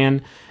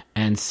Ryan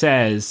and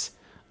says...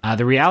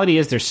 the reality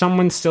is there's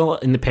someone still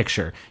in the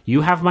picture.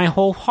 You have my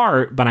whole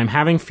heart, but I'm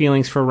having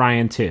feelings for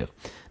Ryan too.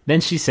 Then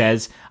she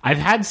says, I've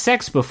had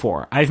sex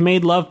before. I've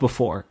made love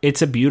before.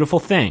 It's a beautiful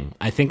thing.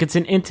 I think it's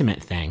an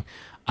intimate thing.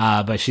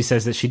 But she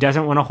says that she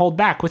doesn't want to hold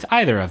back with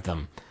either of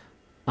them.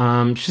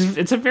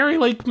 It's a very,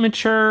 like,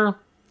 mature...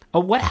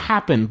 what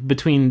happened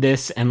between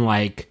this and,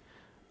 like,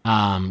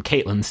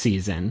 Caitlyn's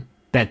season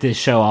that this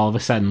show all of a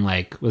sudden,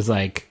 like, was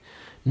like,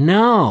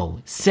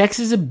 no, sex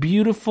is a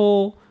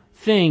beautiful...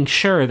 thing,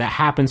 sure, that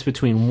happens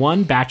between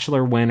one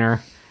Bachelor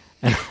winner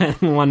and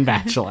one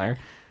Bachelor.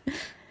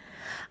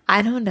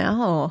 I don't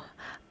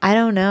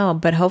know,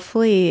 but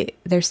hopefully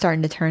they're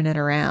starting to turn it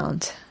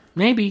around.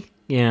 Maybe,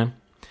 yeah.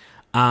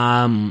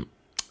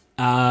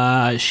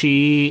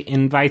 She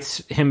invites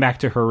him back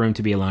to her room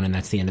to be alone, and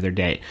that's the end of their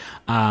date.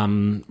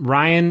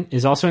 Ryan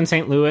is also in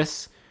St.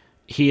 Louis.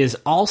 He is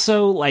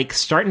also, like,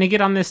 starting to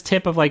get on this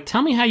tip of, like,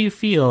 tell me how you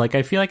feel. Like,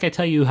 I feel like I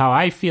tell you how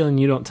I feel, and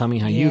you don't tell me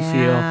how you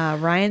feel. Yeah,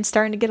 Ryan's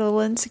starting to get a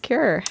little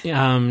insecure.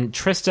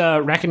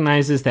 Trista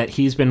recognizes that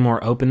he's been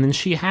more open than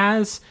she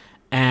has,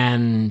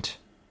 and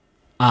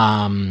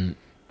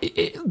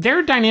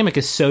their dynamic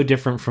is so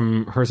different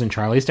from hers and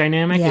Charlie's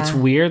dynamic. Yeah. It's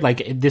weird.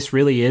 Like, this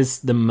really is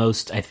the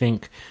most, I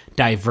think,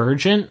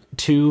 divergent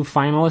two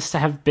finalists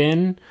have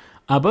been,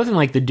 both in,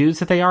 like, the dudes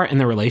that they are and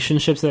the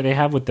relationships that they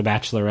have with the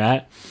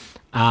Bachelorette.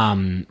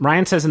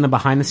 Ryan says in the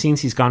behind the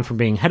scenes he's gone from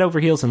being head over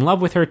heels in love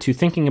with her to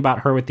thinking about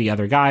her with the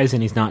other guys,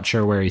 and he's not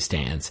sure where he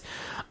stands.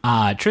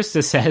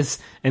 Trista says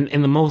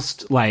in the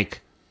most,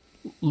 like,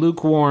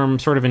 lukewarm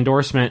sort of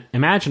endorsement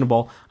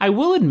imaginable, I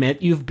will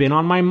admit you've been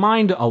on my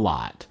mind a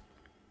lot.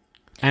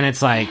 And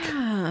it's like...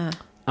 Yeah.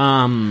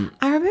 I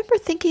remember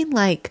thinking,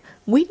 like,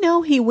 we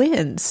know he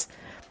wins,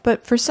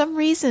 but for some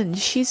reason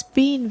she's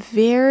being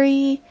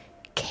very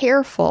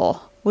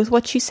careful with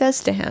what she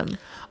says to him.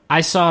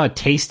 I saw a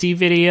Tasty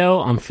video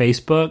on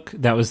Facebook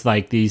that was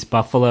like these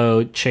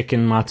buffalo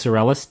chicken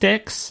mozzarella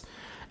sticks,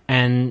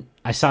 and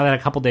I saw that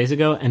a couple days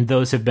ago, and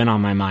those have been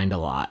on my mind a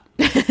lot.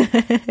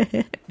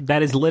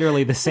 That is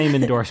literally the same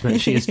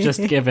endorsement she has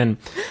just given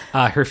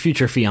her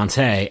future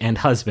fiancé and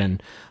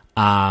husband.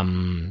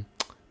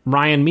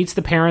 Ryan meets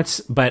the parents,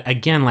 but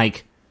again,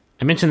 like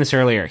I mentioned this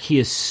earlier, he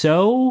is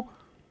so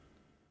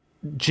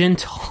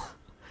gentle.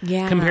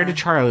 Yeah. Compared to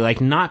Charlie,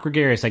 like not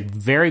gregarious, like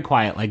very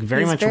quiet, like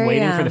very much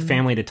waiting for the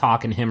family to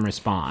talk and him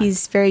respond.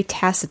 He's very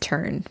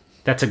taciturn.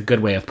 That's a good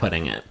way of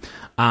putting it.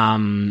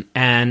 And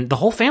the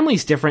whole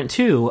family's different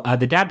too.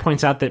 The dad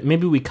points out that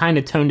maybe we kind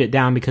of toned it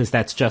down because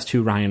that's just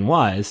who Ryan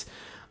was.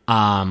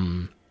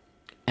 And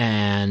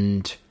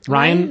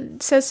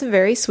Ryan says some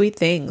very sweet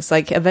things.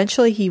 Like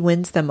eventually he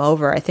wins them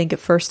over. I think at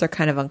first they're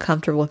kind of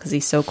uncomfortable because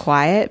he's so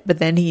quiet, but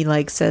then he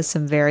like says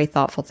some very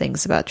thoughtful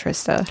things about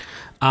Trista.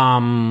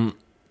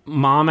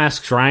 Mom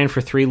asks Ryan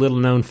for 3 little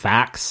known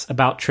facts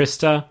about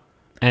Trista,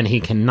 and he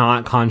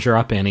cannot conjure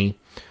up any.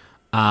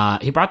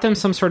 He brought them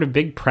some sort of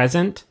big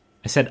present.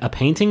 I said a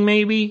painting,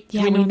 maybe?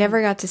 Yeah, we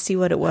never got to see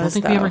what it was, I don't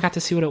think we ever got to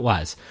see what it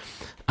was.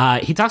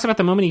 He talks about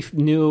the moment he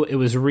knew it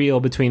was real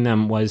between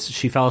them was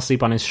she fell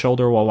asleep on his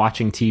shoulder while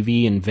watching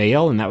TV in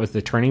Vail, and that was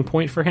the turning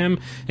point for him.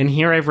 And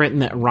here I've written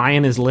that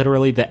Ryan is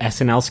literally the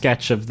SNL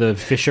sketch of the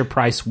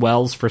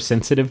Fisher-Price-Wells for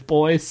sensitive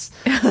boys.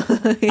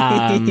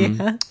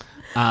 Yeah.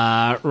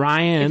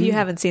 Ryan, if you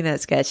haven't seen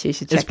that sketch, you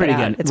should check it out. It's pretty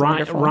good. It's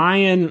wonderful.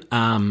 Ryan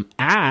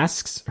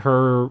asks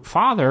her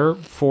father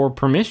for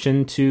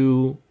permission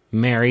to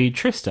marry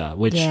Trista,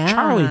 which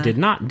Charlie did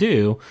not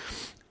do.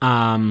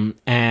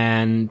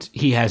 And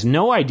he has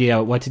no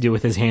idea what to do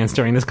with his hands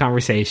during this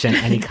conversation,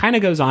 and he kind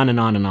of goes on and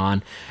on and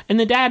on. And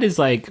the dad is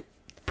like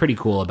pretty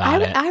cool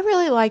about it. I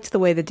really liked the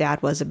way the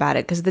dad was about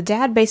it, because the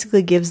dad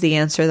basically gives the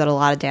answer that a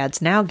lot of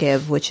dads now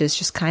give, which is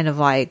just kind of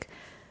like,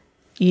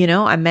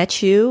 I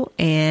met you,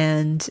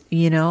 and,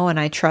 and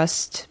I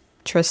trust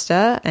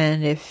Trista,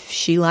 and if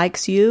she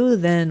likes you,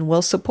 then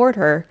we'll support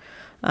her,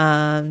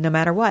 no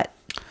matter what.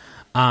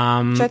 Which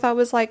I thought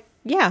was like,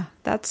 yeah,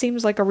 that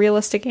seems like a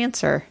realistic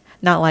answer.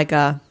 Not like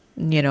a,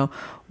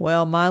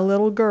 well, my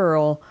little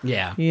girl,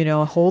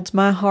 holds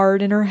my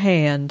heart in her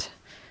hand.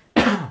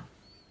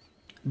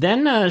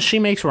 Then she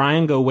makes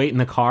Ryan go wait in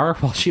the car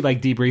while she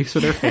debriefs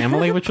with her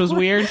family, which was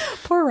weird.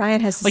 Poor Ryan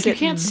has to you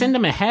can't send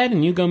him ahead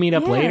and you go meet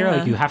up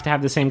later. You have to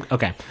have the same.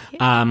 Okay.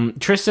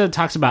 Trista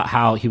talks about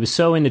how he was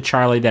so into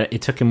Charlie that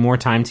it took him more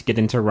time to get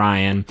into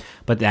Ryan,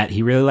 but that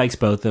he really likes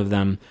both of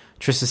them.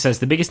 Trista says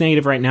the biggest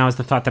negative right now is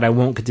the thought that I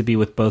won't get to be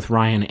with both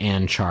Ryan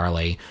and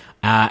Charlie.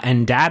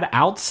 And Dad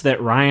outs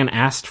that Ryan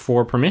asked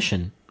for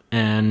permission,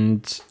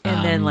 and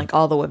then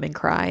all the women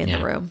cry in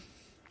the room.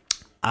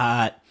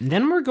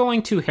 Then we're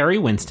going to Harry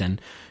Winston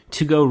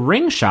to go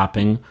ring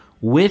shopping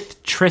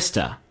with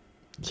Trista.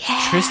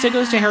 Yeah. Trista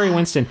goes to Harry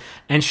Winston,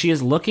 and she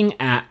is looking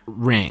at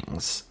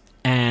rings,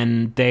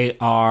 and they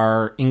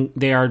are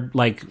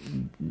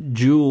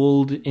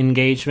jeweled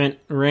engagement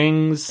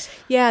rings.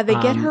 Yeah, they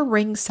get her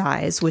ring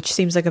size, which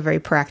seems like a very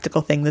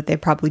practical thing that they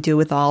probably do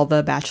with all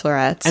the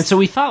bachelorettes. And so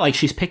we thought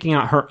she's picking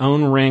out her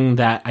own ring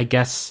that I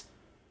guess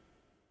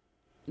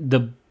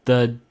the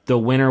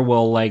winner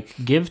will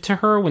give to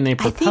her when they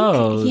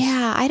propose.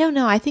 I don't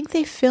know. I think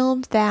they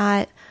filmed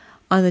that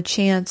on the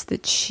chance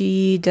that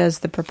she does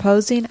the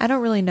proposing. I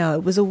don't really know.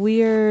 It was a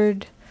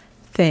weird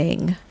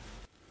thing.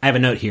 I have a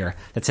note here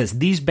that says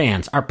these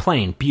bands are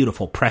plain,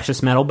 beautiful,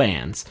 precious metal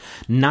bands,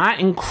 not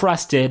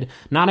encrusted,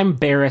 not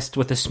embarrassed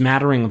with a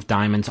smattering of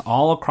diamonds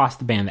all across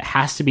the band that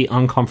has to be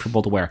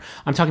uncomfortable to wear.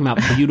 I'm talking about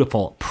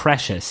beautiful,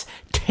 precious,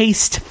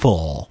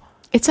 tasteful.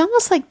 It's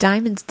almost like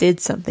diamonds did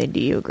something to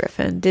you,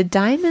 Griffin. Did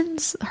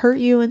diamonds hurt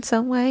you in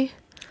some way?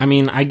 I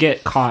mean, I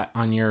get caught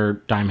on your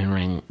diamond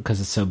ring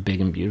because it's so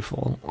big and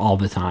beautiful all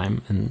the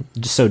time and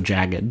just so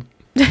jagged.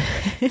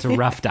 It's a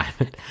rough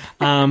diamond.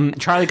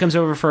 Charlie comes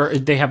over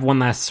they have one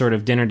last sort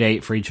of dinner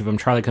date for each of them.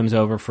 Charlie comes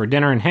over for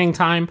dinner and hang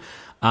time.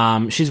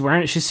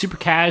 She's super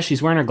cash.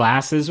 She's wearing her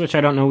glasses, which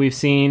I don't know we've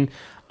seen.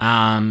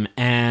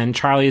 And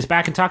Charlie is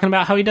back and talking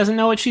about how he doesn't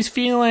know what she's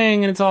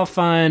feeling, and it's all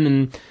fun.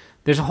 And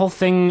there's a whole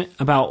thing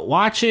about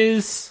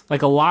watches,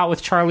 a lot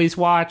with Charlie's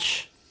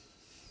watch.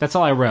 That's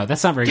all I wrote.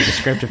 That's not very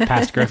descriptive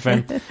past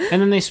Griffin.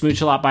 And then they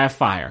smooch a lot by a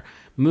fire.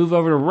 Move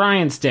over to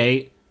Ryan's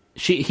date.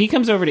 He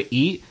comes over to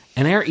eat,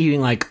 and they're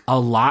eating a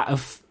lot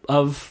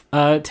of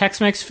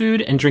Tex-Mex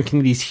food and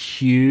drinking these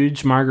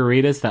huge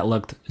margaritas that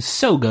looked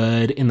so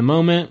good in the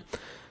moment.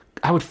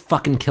 I would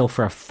fucking kill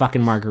for a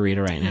fucking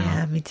margarita right now.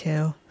 Yeah, me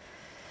too.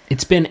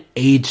 It's been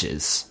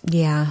ages.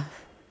 Yeah.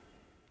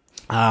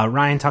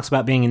 Ryan talks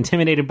about being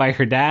intimidated by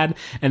her dad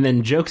and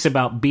then jokes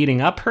about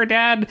beating up her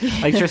dad.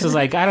 Trista's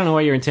I don't know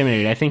why you're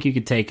intimidated. I think you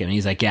could take him. And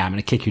he's yeah, I'm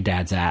going to kick your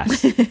dad's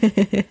ass.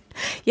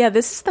 Yeah,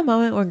 this is the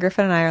moment when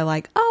Griffin and I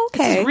are oh,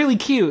 okay. This is really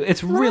cute.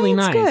 It's really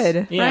Ryan's nice.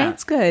 Good. Yeah.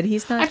 Ryan's good.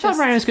 He's not I thought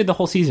Ryan was good the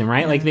whole season,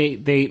 right? Yeah.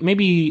 They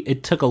maybe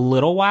it took a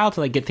little while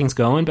to get things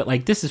going, but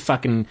this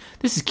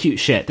is cute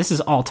shit. This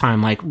is all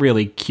time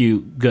really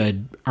cute,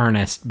 good,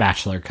 earnest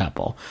bachelor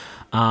couple.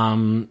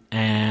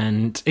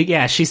 And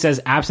yeah, she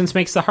says absence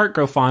makes the heart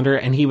grow fonder,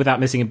 and he, without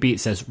missing a beat,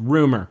 says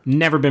rumor,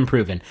 never been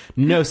proven,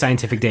 no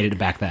scientific data to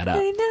back that up.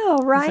 I know,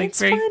 Ryan's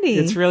funny.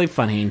 It's really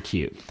funny and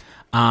cute.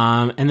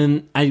 And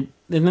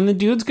then the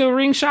dudes go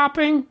ring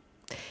shopping.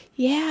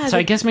 Yeah. So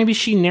I guess maybe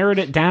she narrowed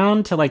it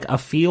down to a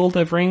field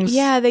of rings.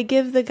 Yeah, they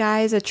give the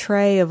guys a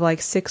tray of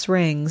 6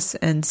 rings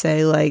and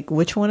say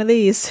which one of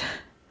these?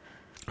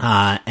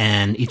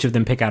 And each of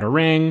them pick out a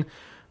ring.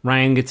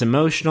 Ryan gets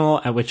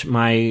emotional, at which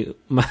my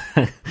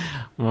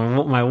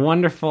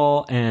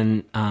wonderful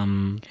and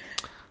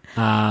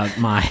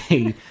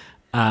my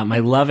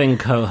loving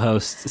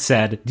co-host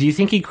said, "Do you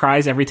think he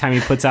cries every time he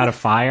puts out a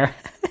fire?"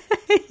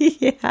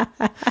 Yeah.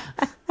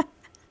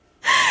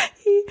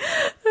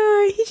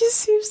 He just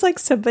seems like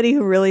somebody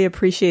who really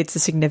appreciates the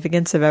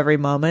significance of every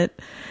moment.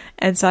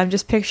 And so I'm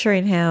just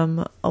picturing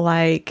him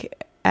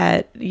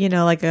at,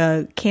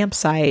 a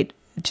campsite,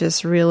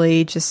 just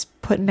really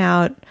just putting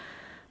out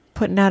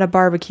a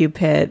barbecue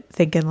pit,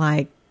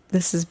 thinking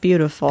this is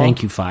beautiful.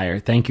 Thank you, fire.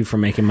 Thank you for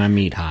making my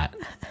meat hot.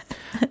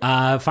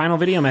 Final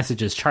video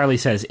messages. Charlie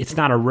says, "It's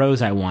not a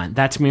rose I want.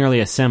 That's merely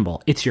a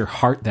symbol. It's your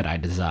heart that I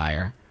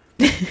desire."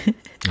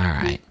 All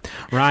right.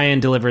 Ryan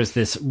delivers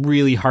this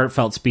really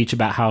heartfelt speech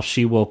about how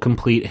she will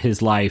complete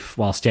his life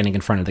while standing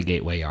in front of the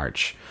Gateway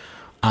Arch.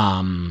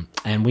 And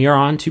we are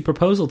on to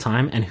proposal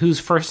time. And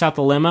who's first out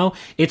the limo?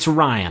 It's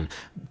Ryan.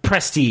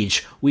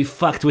 Prestige. We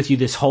fucked with you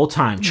this whole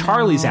time.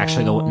 Charlie's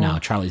actually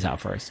Charlie's out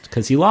first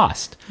because he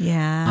lost.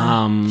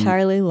 Yeah.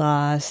 Charlie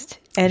lost.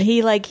 And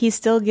he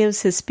still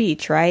gives his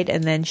speech, right?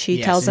 And then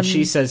she tells him.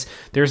 She says,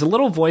 "There's a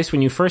little voice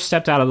when you first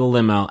stepped out of the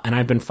limo, and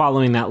I've been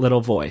following that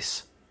little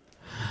voice.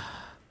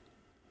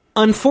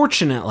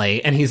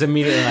 Unfortunately," and he's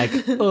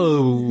immediately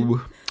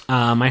 "Oh.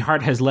 My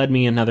heart has led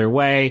me another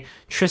way."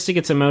 Trista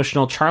gets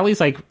emotional.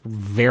 Charlie's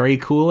very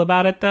cool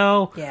about it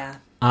though. Yeah.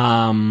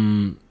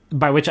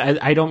 by which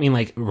I don't mean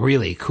like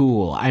really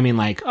cool. I mean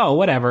like, oh,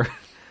 whatever.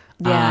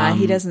 Yeah,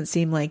 he doesn't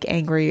seem like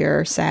angry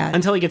or sad.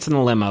 Until he gets in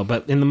the limo,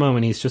 but in the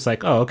moment he's just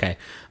like, oh, okay.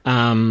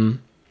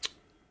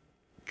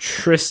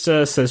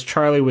 Trista says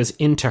Charlie was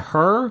into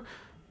her,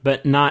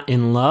 but not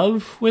in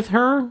love with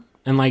her.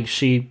 And like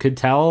she could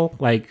tell,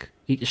 like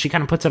she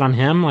kind of puts it on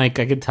him. Like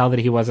I could tell that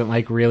he wasn't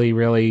like really,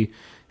 really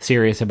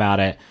serious about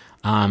it.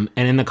 And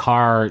in the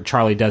car,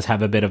 Charlie does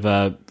have a bit of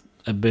a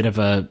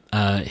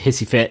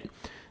hissy fit.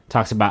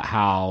 Talks about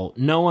how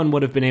no one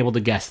would have been able to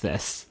guess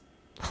this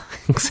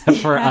except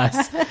for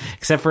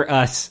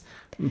us,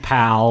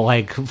 pal,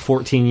 like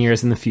 14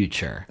 years in the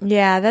future.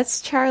 Yeah,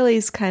 that's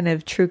Charlie's kind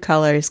of true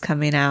colors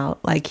coming out.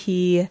 Like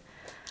we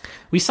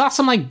saw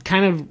some like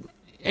kind of,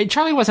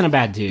 Charlie wasn't a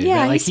bad dude.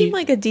 Yeah, like, he seemed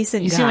like a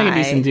decent guy. He seemed like a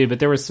decent dude, but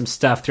there was some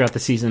stuff throughout the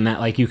season that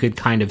like you could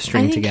kind of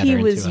string together. He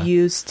was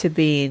used to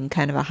being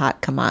kind of a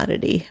hot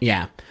commodity.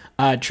 Yeah.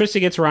 Trista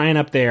gets Ryan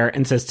up there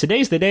and says,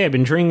 "Today's the day I've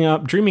been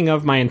dreaming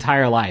of my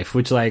entire life,"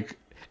 which like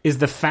is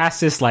the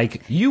fastest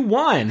like you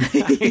won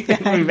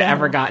we've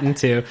ever gotten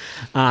to.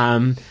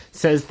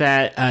 Says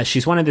that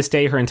she's wanted this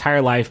day her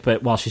entire life,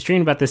 but while she's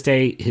dreaming about this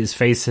day, his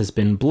face has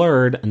been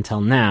blurred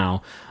until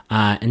now.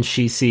 And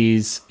she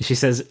says,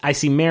 "I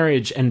see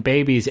marriage and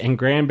babies and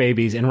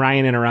grandbabies," and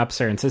Ryan interrupts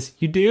her and says,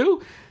 "You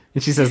do?"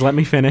 And she says, "Let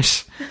me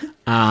finish,"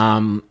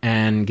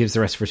 and gives the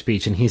rest of her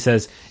speech. And he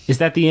says, "Is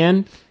that the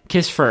end?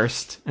 Kiss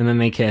first." And then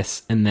they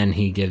kiss, and then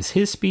he gives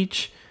his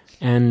speech.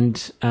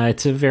 And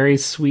it's a very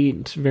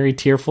sweet, very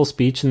tearful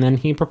speech. And then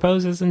he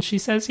proposes, and she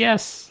says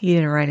yes. You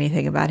didn't write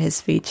anything about his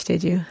speech,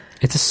 did you?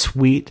 It's a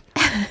sweet,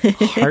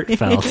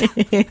 heartfelt.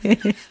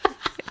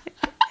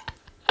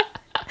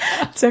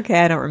 It's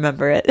okay, I don't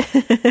remember it.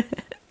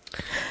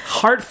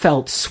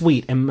 Heartfelt,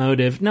 sweet,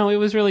 emotive. No, it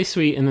was really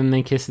sweet. And then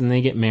they kiss, and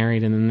they get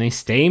married, and then they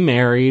stay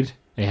married.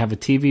 They have a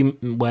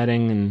TV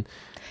wedding, and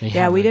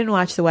we didn't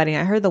watch the wedding.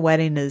 I heard the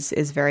wedding is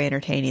very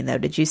entertaining, though.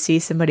 Did you see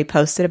somebody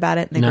posted about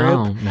it in the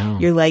group? No.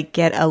 You're like,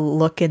 get a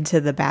look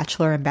into the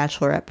bachelor and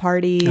bachelorette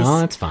parties. Oh,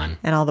 that's fun.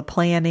 And all the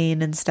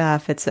planning and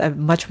stuff. It's a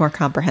much more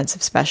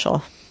comprehensive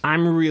special.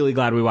 I'm really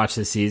glad we watched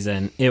this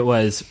season. It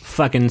was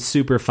fucking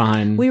super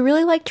fun. We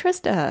really like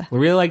Trista. We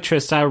really like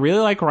Trista. I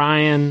really like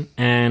Ryan.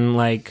 And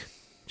like,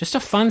 just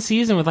a fun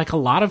season with like a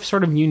lot of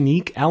sort of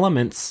unique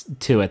elements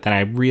to it that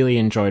I really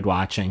enjoyed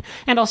watching.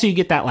 And also you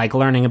get that like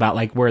learning about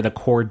like where the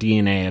core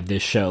DNA of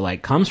this show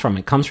like comes from.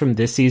 It comes from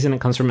this season.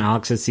 It comes from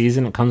Alex's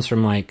season. It comes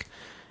from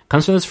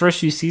those first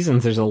few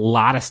seasons. There's a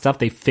lot of stuff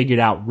they figured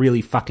out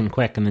really fucking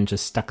quick and then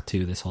just stuck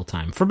to this whole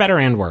time, for better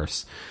and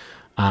worse.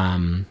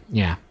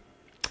 Yeah.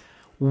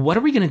 What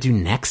are we going to do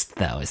next,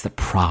 though, is the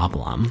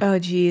problem. Oh,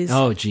 geez.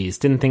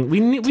 Didn't think...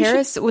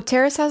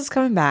 Terrace House is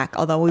coming back,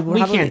 although we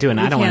can't do it.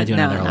 I don't want to do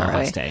another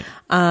Laurel Estate.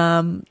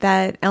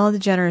 That Ellen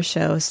DeGeneres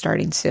show is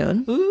starting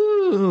soon.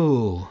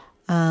 Ooh.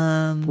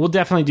 We'll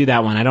definitely do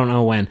that one. I don't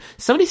know when.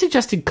 Somebody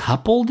suggested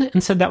Coupled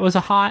and said that was a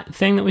hot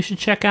thing that we should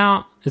check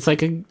out. It's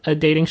like a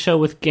dating show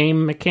with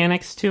game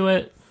mechanics to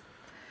it.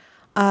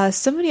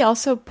 Somebody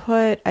also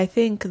put, I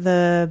think,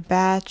 The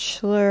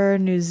Bachelor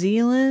New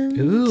Zealand.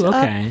 Ooh,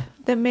 okay.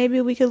 That maybe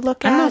we could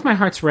look at. I don't know if my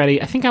heart's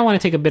ready. I think I want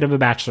to take a bit of a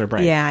Bachelor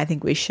break. Yeah, I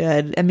think we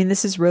should. I mean,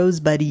 this is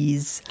Rose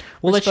Buddies.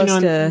 We'll let you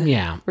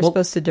know. We're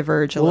supposed to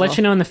diverge a little. We'll let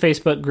you know in the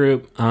Facebook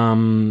group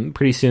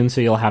pretty soon,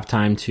 so you'll have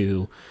time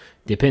to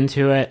dip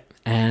into it.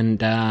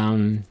 And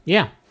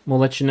we'll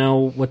let you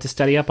know what to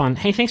study up on.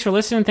 Hey, thanks for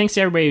listening. Thanks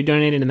to everybody who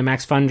donated in the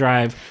Max Fun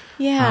Drive.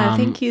 Yeah,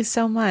 thank you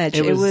so much.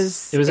 It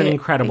was an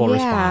incredible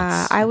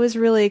response. I was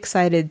really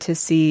excited to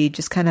see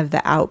just kind of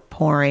the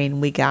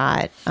outpouring we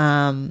got.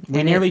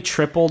 We nearly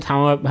tripled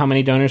how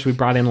many donors we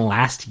brought in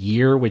last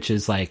year, which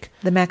is like...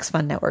 The Max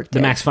Fun Network did.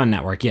 The Max Fun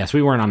Network, yes.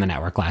 We weren't on the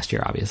network last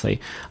year,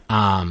 obviously,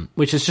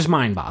 which is just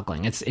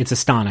mind-boggling. It's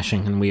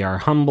astonishing, and we are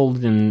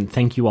humbled, and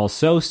thank you all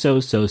so,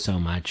 so, so, so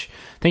much.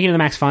 Thank you to the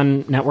Max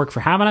Fun Network for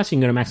having us. You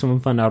can go to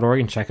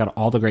MaximumFun.org and check out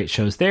all the great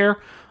shows there.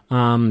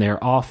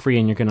 They're all free,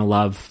 and you're going to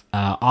love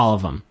all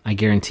of them. I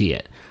guarantee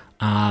it.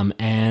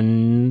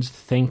 And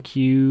thank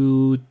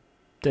you.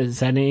 Is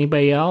that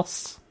anybody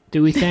else?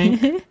 Do we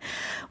think?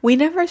 We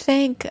never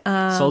thank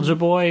Soulja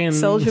Boy and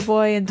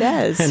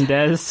Dez and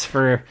Dez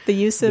for the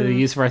use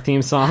of our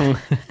theme song.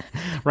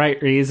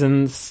 Right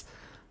Reasons.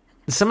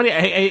 Somebody,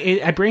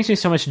 it brings me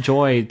so much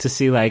joy to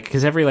see, like,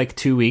 because every, like,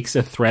 2 weeks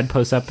a thread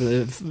shows up in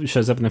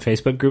the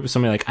Facebook group with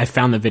somebody like, I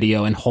found the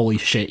video and holy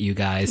shit, you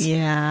guys.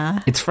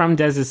 Yeah. It's from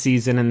Dez's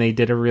season and they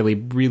did a really,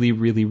 really,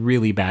 really,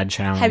 really bad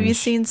challenge. Have you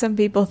seen some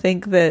people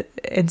think that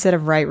instead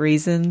of Right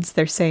Reasons,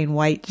 they're saying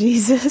White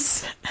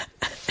Jesus?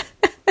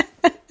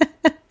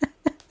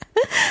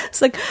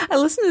 It's like, I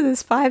listened to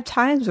this 5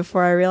 times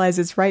before I realized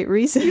it's Right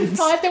Reasons. You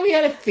thought that we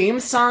had a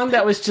theme song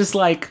that was just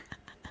like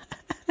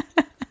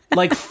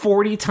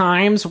 40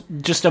 times,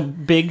 just a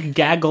big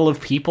gaggle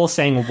of people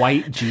saying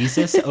White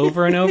Jesus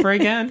over and over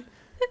again?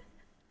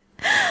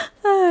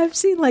 I've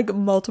seen like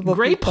multiple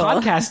Great people.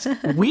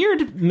 Podcast.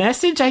 Weird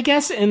message, I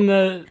guess, in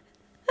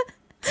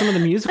some of the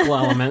musical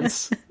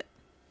elements.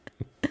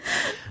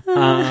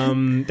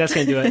 That's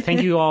going to do it.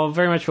 Thank you all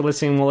very much for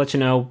listening. We'll let you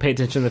know. Pay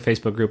attention to the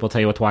Facebook group. We'll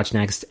tell you what to watch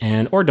next,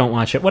 or don't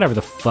watch it. Whatever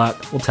the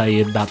fuck. We'll tell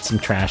you about some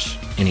trash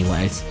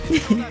anyways.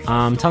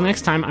 Till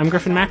next time, I'm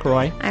Griffin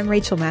McElroy. I'm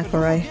Rachel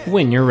McElroy.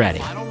 When you're ready.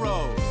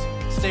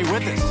 Stay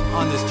with us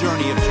on this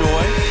journey of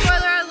joy.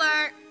 Spoiler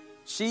alert.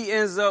 She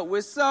ends up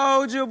with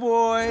Soulja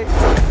Boy.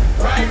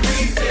 Right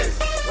reasons,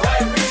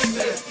 right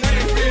reasons.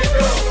 Can't be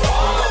built for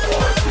all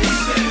four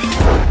seasons.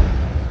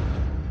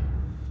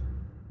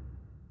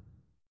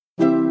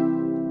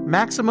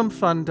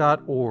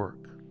 MaximumFun.org.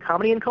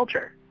 Comedy and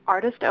culture.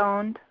 Artist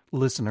owned.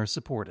 Listener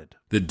supported.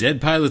 The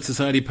Dead Pilot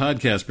Society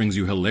podcast brings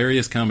you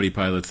hilarious comedy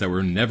pilots that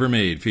were never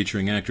made,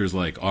 featuring actors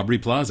like Aubrey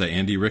Plaza,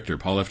 Andy Richter,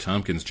 Paul F.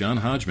 Tompkins, John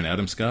Hodgman,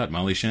 Adam Scott,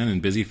 Molly Shannon,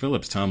 Busy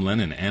Phillips, Tom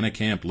Lennon, Anna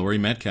Camp, Laurie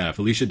Metcalf,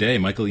 Felicia Day,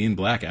 Michael Ian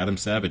Black, Adam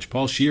Savage,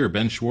 Paul Scheer,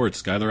 Ben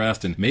Schwartz, Skylar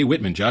Aston, Mae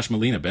Whitman, Josh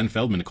Molina, Ben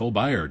Feldman, Nicole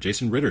Byer,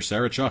 Jason Ritter,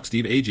 Sarah Chalk,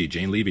 Steve Agee,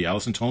 Jane Levy,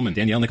 Allison Tolman,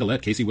 Danielle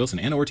Nicolette, Casey Wilson,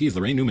 Anna Ortiz,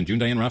 Lorraine Newman, June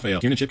Diane Raphael,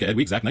 Kieran Chipka, Ed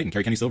Week, Zach Knight, and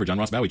Carrie Kenny Silver, John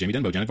Ross Bowie, Jamie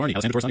Denbo, Janet Varney,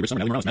 Alessandra Torres,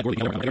 Summer, Ellen Ross, Matt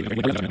Gorley,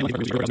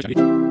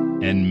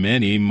 and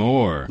many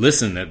more.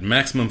 Listen at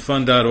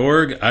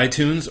MaximumFun.org,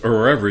 iTunes, or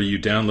wherever you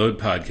download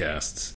podcasts.